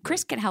 And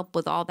Chris can help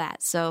with all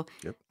that. So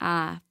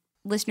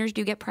listeners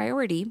do get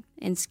priority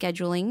in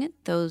scheduling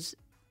those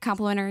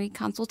complimentary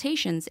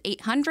consultations.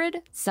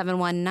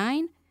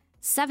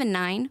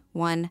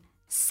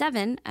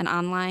 800-719-7917 and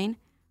online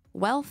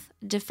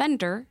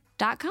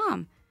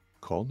wealthdefender.com.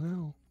 Call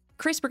now.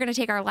 Chris, we're going to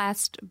take our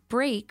last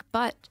break,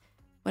 but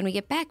when we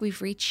get back,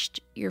 we've reached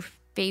your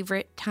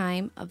favorite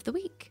time of the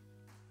week.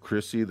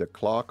 Chrissy, the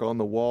clock on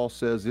the wall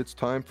says it's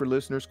time for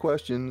listeners'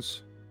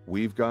 questions.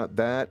 We've got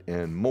that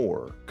and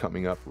more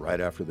coming up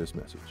right after this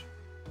message.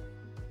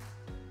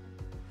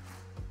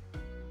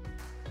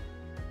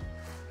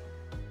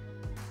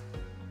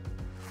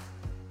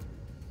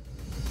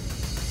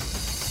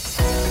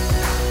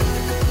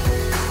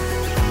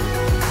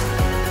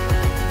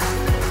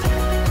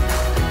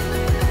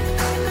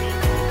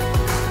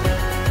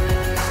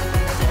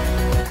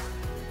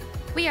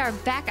 We are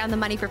back on The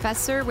Money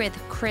Professor with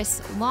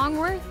Chris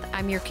Longworth.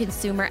 I'm your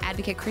consumer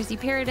advocate, Chrissy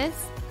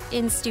Paradis,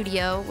 in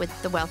studio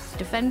with the Wealth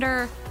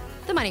Defender,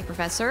 The Money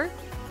Professor,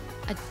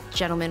 a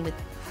gentleman with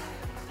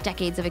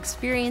decades of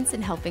experience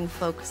in helping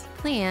folks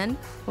plan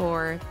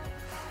for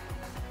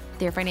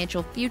their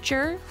financial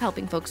future,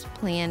 helping folks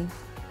plan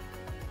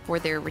for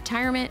their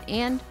retirement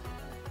and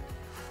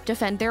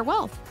defend their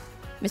wealth.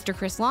 Mr.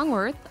 Chris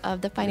Longworth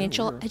of the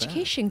Financial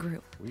Education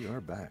Group. We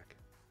are back.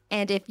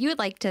 And if you would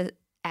like to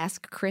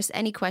ask Chris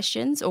any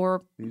questions,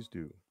 or please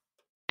do,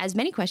 as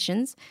many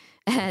questions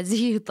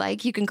as you'd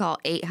like, you can call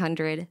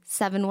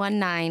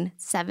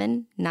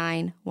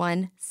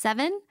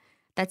 800-719-7917.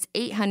 That's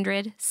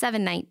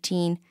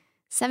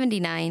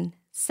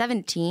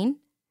 800-719-7917.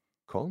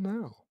 Call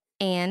now.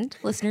 And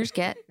listeners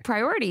get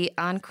priority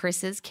on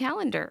Chris's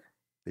calendar.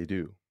 They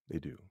do. They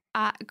do.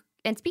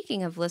 And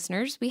speaking of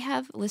listeners, we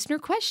have listener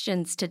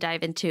questions to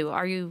dive into.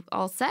 Are you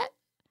all set?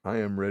 I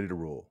am ready to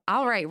roll.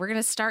 All right. We're going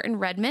to start in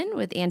Redmond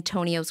with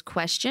Antonio's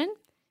question.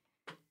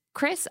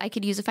 Chris, I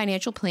could use a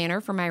financial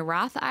planner for my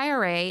Roth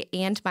IRA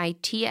and my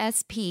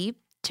TSP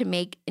to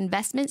make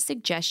investment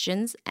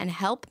suggestions and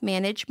help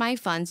manage my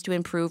funds to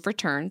improve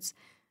returns.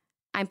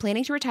 I'm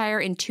planning to retire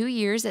in 2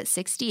 years at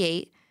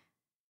 68.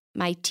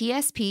 My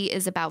TSP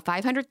is about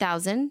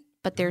 $500,000,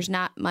 but there's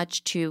not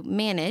much to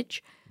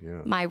manage.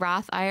 Yeah. My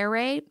Roth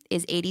IRA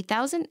is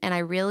 $80,000, and I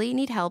really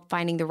need help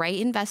finding the right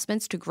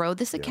investments to grow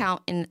this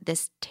account in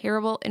this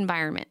terrible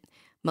environment.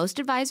 Most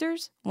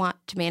advisors want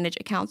to manage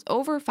accounts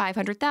over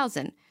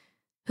 $500,000.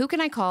 Who can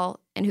I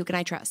call and who can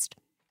I trust?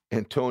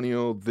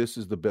 Antonio, this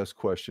is the best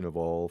question of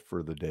all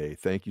for the day.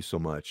 Thank you so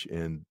much.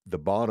 And the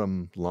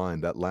bottom line,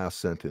 that last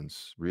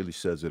sentence, really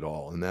says it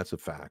all. And that's a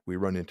fact. We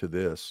run into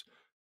this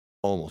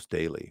almost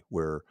daily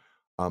where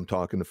I'm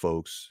talking to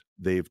folks,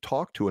 they've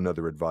talked to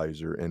another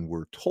advisor and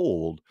were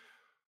told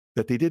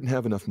that they didn't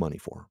have enough money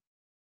for them.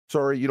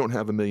 Sorry, you don't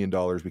have $1 million.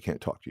 We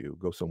can't talk to you.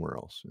 Go somewhere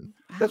else. And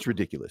that's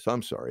ridiculous.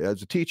 I'm sorry.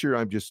 As a teacher,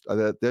 I'm just,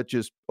 that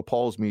just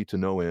appalls me to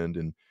no end.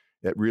 And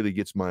that really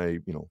gets my,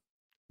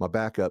 my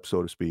back up,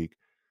 so to speak.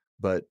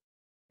 But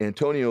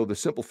Antonio, the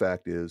simple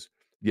fact is,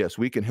 yes,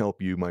 we can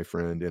help you, my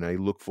friend. And I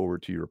look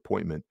forward to your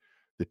appointment.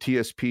 The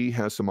TSP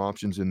has some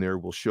options in there.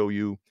 We'll show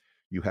you.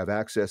 You have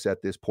access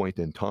at this point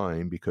in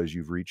time because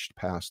you've reached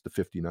past the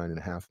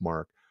 59.5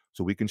 mark.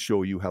 So we can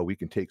show you how we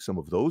can take some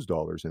of those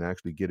dollars and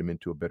actually get them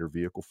into a better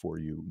vehicle for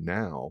you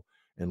now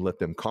and let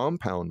them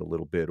compound a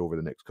little bit over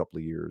the next couple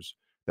of years.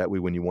 That way,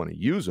 when you want to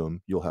use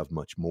them, you'll have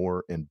much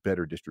more and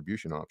better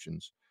distribution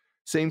options.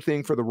 Same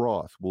thing for the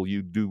Roth. We'll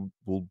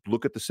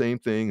look at the same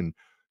thing and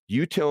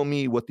you tell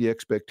me what the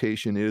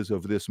expectation is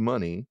of this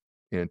money,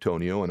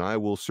 Antonio, and I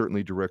will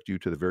certainly direct you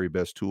to the very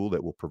best tool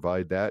that will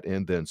provide that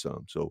and then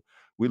some. So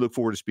we look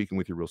forward to speaking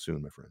with you real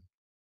soon, my friend.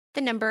 The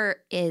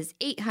number is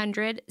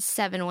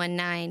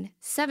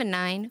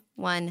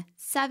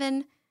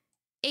 800-719-7917,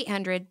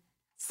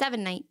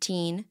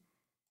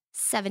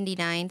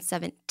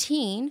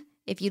 800-719-7917,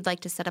 if you'd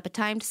like to set up a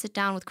time to sit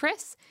down with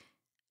Chris.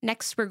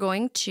 Next, we're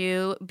going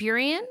to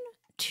Burien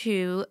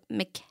to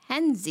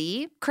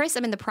Mackenzie. Chris,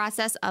 I'm in the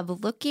process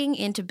of looking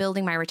into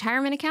building my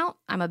retirement account.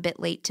 I'm a bit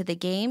late to the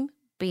game,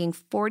 being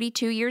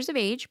 42 years of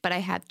age, but I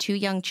have 2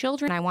 young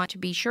children. I want to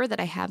be sure that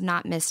I have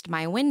not missed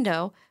my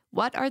window.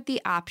 What are the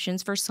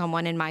options for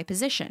someone in my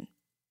position?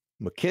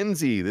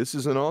 Mackenzie, this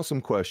is an awesome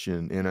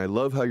question, and I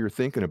love how you're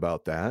thinking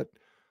about that.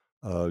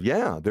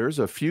 There's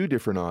a few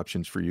different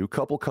options for you. A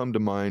couple come to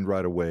mind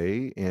right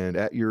away, and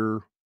at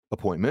your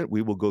appointment,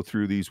 we will go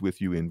through these with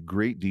you in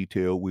great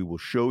detail. We will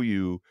show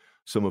you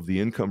some of the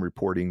income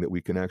reporting that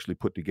we can actually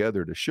put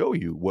together to show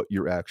you what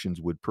your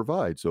actions would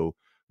provide. So,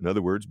 in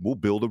other words, we'll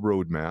build a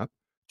roadmap,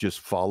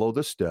 just follow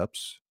the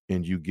steps,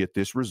 and you get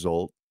this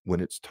result when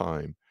it's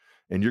time.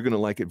 And you're going to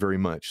like it very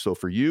much. So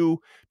for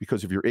you,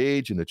 because of your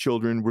age and the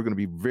children, we're going to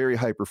be very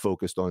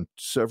hyper-focused on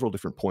several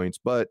different points,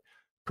 but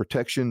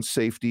protection,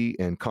 safety,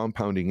 and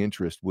compounding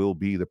interest will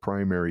be the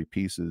primary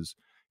pieces.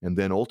 And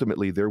then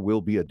ultimately, there will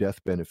be a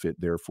death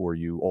benefit there for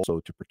you also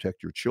to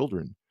protect your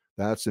children.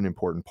 That's an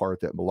important part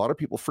that a lot of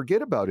people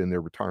forget about in their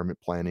retirement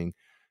planning.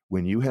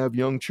 When you have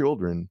young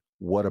children,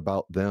 what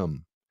about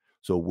them?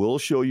 So we'll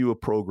show you a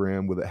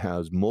program that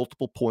has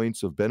multiple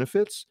points of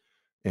benefits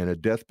and a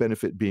death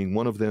benefit being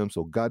one of them.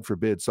 So God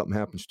forbid something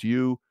happens to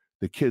you,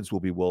 the kids will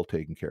be well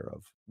taken care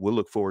of. We'll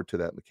look forward to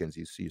that,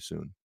 Mackenzie. See you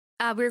soon.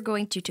 We're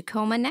going to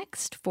Tacoma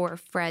next for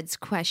Fred's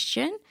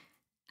question.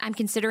 I'm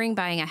considering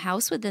buying a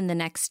house within the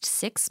next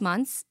 6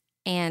 months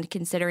and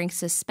considering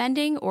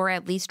suspending or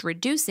at least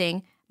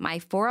reducing my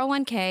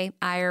 401k,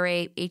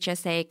 IRA,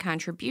 HSA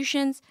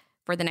contributions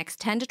for the next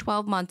 10 to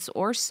 12 months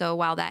or so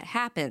while that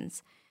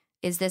happens.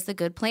 Is this a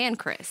good plan,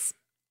 Chris?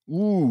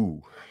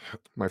 Ooh,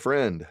 my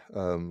friend.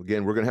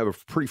 Again, we're going to have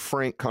a pretty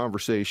frank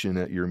conversation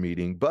at your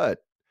meeting, but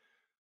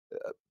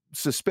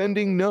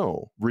suspending,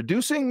 no.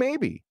 Reducing,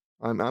 maybe.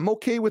 I'm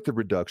okay with the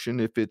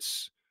reduction if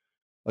it's,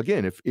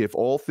 again, if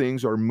all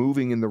things are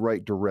moving in the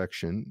right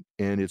direction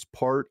and it's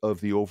part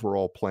of the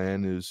overall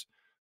plan is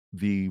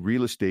the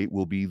real estate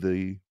will be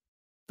the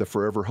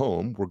forever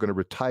home. We're going to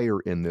retire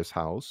in this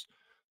house.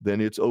 Then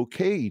it's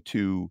okay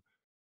to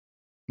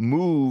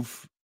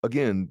move.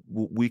 Again,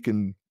 we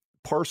can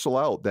parcel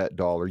out that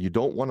dollar. You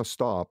don't want to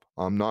stop.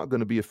 I'm not going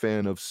to be a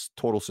fan of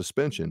total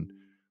suspension,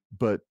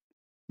 but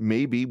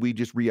maybe we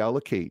just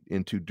reallocate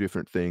into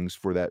different things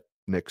for that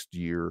next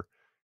year.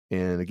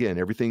 And again,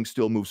 everything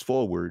still moves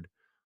forward,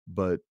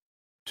 but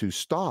to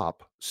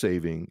stop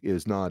saving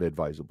is not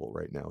advisable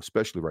right now,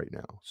 especially right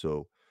now.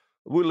 So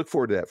we look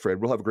forward to that,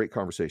 Fred. We'll have a great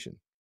conversation.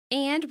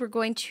 And we're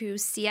going to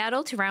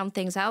Seattle to round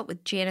things out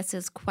with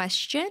Janice's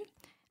question.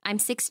 I'm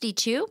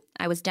 62.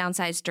 I was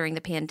downsized during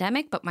the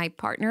pandemic, but my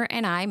partner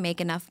and I make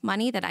enough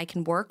money that I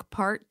can work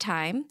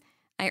part-time.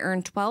 I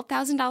earn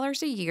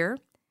 $12,000 a year.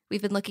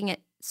 We've been looking at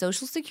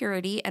Social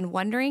Security and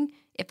wondering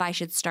if I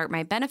should start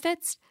my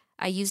benefits.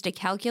 I used a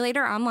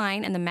calculator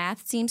online, and the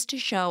math seems to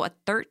show a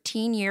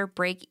 13-year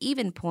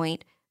break-even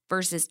point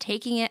versus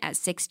taking it at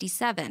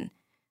 67.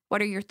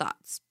 What are your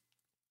thoughts?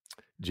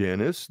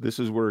 Janice, this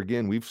is where,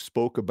 again, we've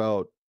spoke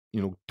about,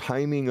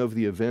 timing of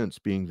the events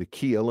being the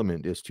key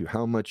element as to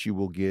how much you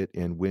will get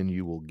and when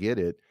you will get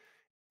it.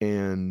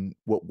 And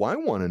what I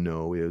want to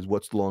know is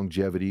what's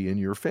longevity in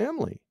your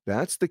family.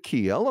 That's the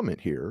key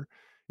element here.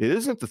 It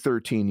isn't the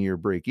 13-year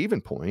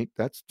break-even point.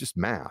 That's just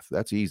math.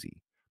 That's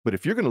easy. But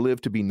if you're going to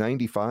live to be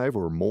 95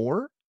 or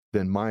more,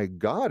 then my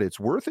God, it's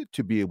worth it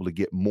to be able to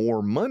get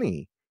more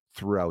money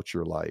throughout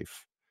your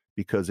life.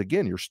 Because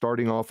again, you're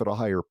starting off at a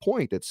higher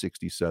point at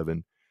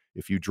 67.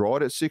 If you draw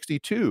it at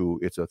 62,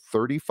 it's a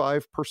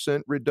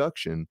 35%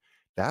 reduction.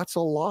 That's a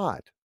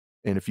lot.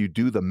 And if you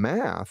do the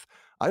math,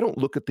 I don't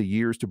look at the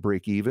years to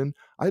break even.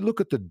 I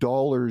look at the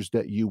dollars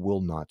that you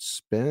will not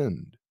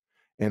spend.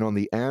 And on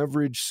the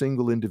average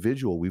single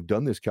individual, we've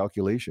done this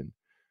calculation.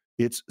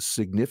 It's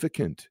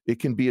significant. It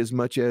can be as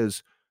much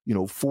as,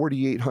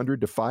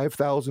 $4,800 to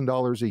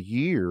 $5,000 a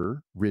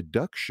year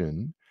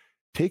reduction.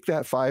 Take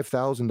that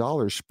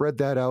 $5,000, spread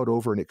that out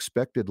over an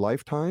expected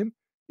lifetime.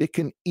 It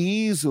can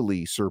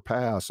easily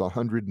surpass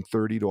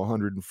 $130,000 to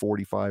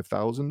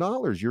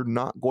 $145,000 you're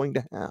not going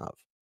to have.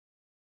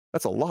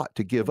 That's a lot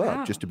to give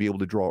up just to be able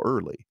to draw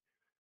early.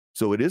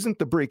 So it isn't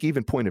the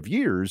break-even point of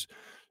years.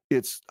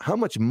 It's how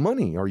much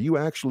money are you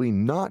actually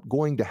not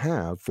going to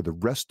have for the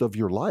rest of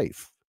your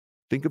life?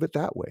 Think of it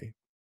that way.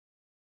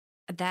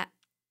 That's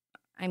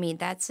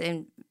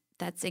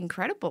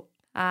incredible.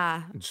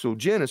 So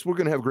Janice, we're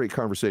going to have a great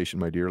conversation,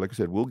 my dear. Like I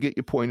said, we'll get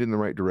you pointed in the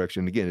right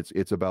direction. Again,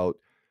 it's about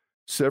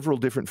several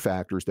different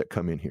factors that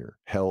come in here.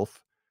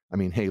 Health.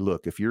 Hey,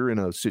 look, if you're in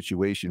a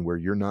situation where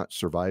you're not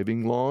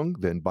surviving long,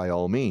 then by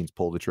all means,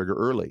 pull the trigger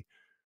early.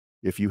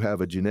 If you have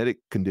a genetic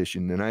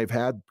condition, and I've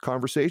had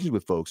conversations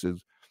with folks,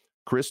 is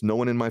Chris, no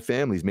one in my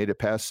family's made it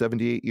past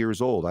 78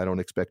 years old. I don't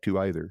expect to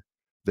either.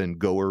 Then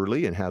go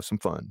early and have some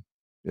fun.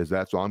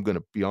 So I'm going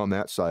to be on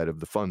that side of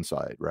the fun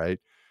side, right?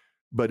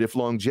 But if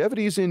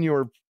longevity is in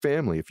your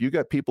family, if you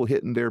got people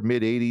hitting their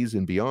mid-80s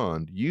and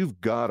beyond,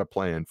 you've got a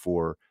plan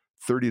for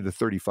 30 to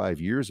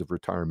 35 years of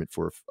retirement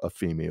for a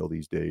female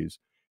these days.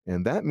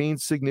 And that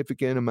means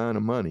significant amount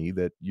of money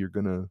that you're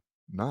going to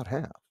not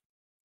have.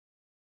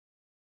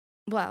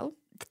 Well,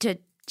 to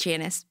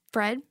Janice,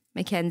 Fred,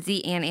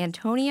 Mackenzie, and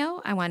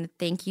Antonio, I want to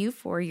thank you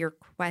for your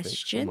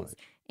questions. So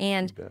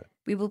and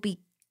we will be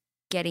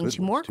getting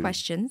to more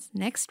questions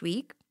next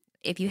week.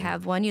 If you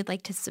have one you'd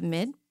like to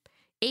submit,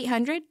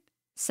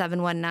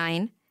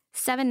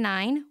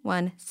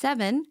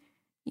 800-719-7917.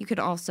 You could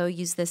also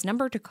use this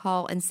number to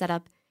call and set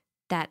up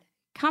that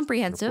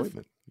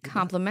comprehensive,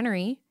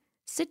 complimentary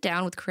sit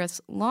down with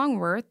Chris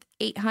Longworth,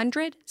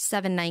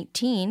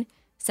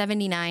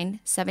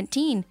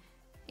 800-719-7917.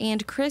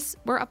 And Chris,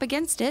 we're up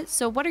against it.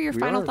 So what are your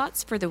final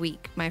thoughts for the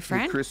week, my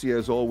friend? Hey, Chrissy,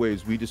 as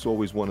always, we just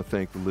always want to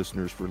thank the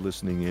listeners for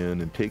listening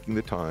in and taking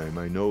the time.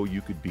 I know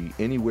you could be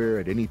anywhere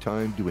at any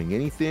time doing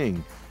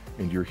anything,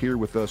 and you're here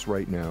with us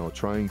right now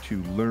trying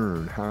to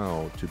learn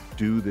how to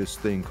do this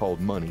thing called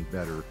money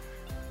better.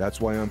 That's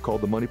why I'm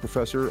called the Money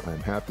Professor.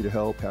 I'm happy to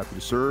help, happy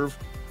to serve.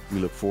 We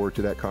look forward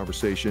to that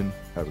conversation.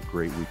 Have a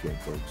great weekend,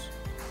 folks.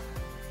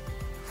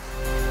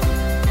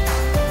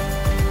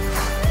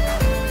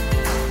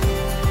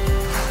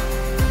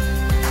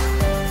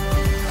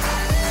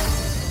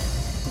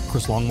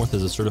 Chris Longworth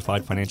is a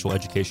certified financial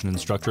education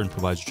instructor and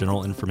provides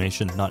general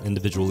information, not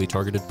individually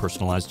targeted,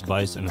 personalized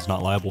advice, and is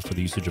not liable for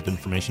the usage of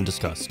information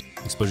discussed.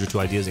 Exposure to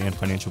ideas and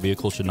financial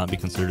vehicles should not be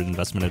considered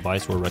investment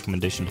advice or a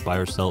recommendation to buy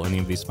or sell any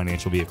of these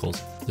financial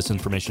vehicles. This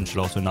information should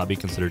also not be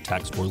considered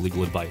tax or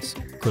legal advice.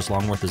 Chris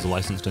Longworth is a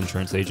licensed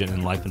insurance agent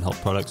in life and health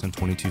products in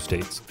 22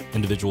 states.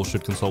 Individuals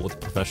should consult with a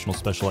professional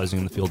specializing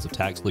in the fields of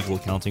tax, legal,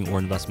 accounting, or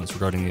investments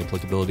regarding the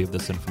applicability of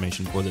this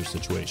information for their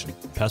situation.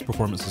 Past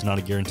performance is not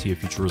a guarantee of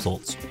future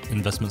results.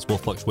 Investments will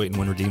fluctuate and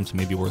when redeemed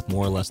may be worth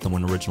more or less than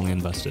when originally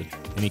invested.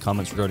 Any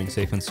comments regarding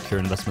safe and secure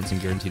investments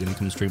and guaranteed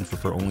income streams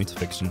refer only to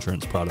fixed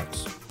insurance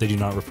products. They do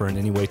not refer in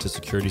any way to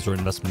securities or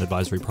investment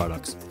advisory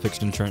products.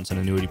 Fixed insurance and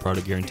annuity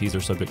product guarantees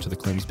are subject to the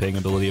claims paying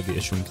ability of the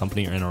issuing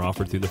company and are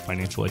offered through the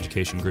Financial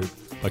Education Group.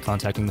 By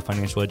contacting the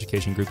Financial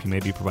Education Group, you may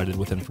be provided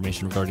with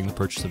information regarding the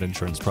purchase of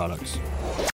insurance products.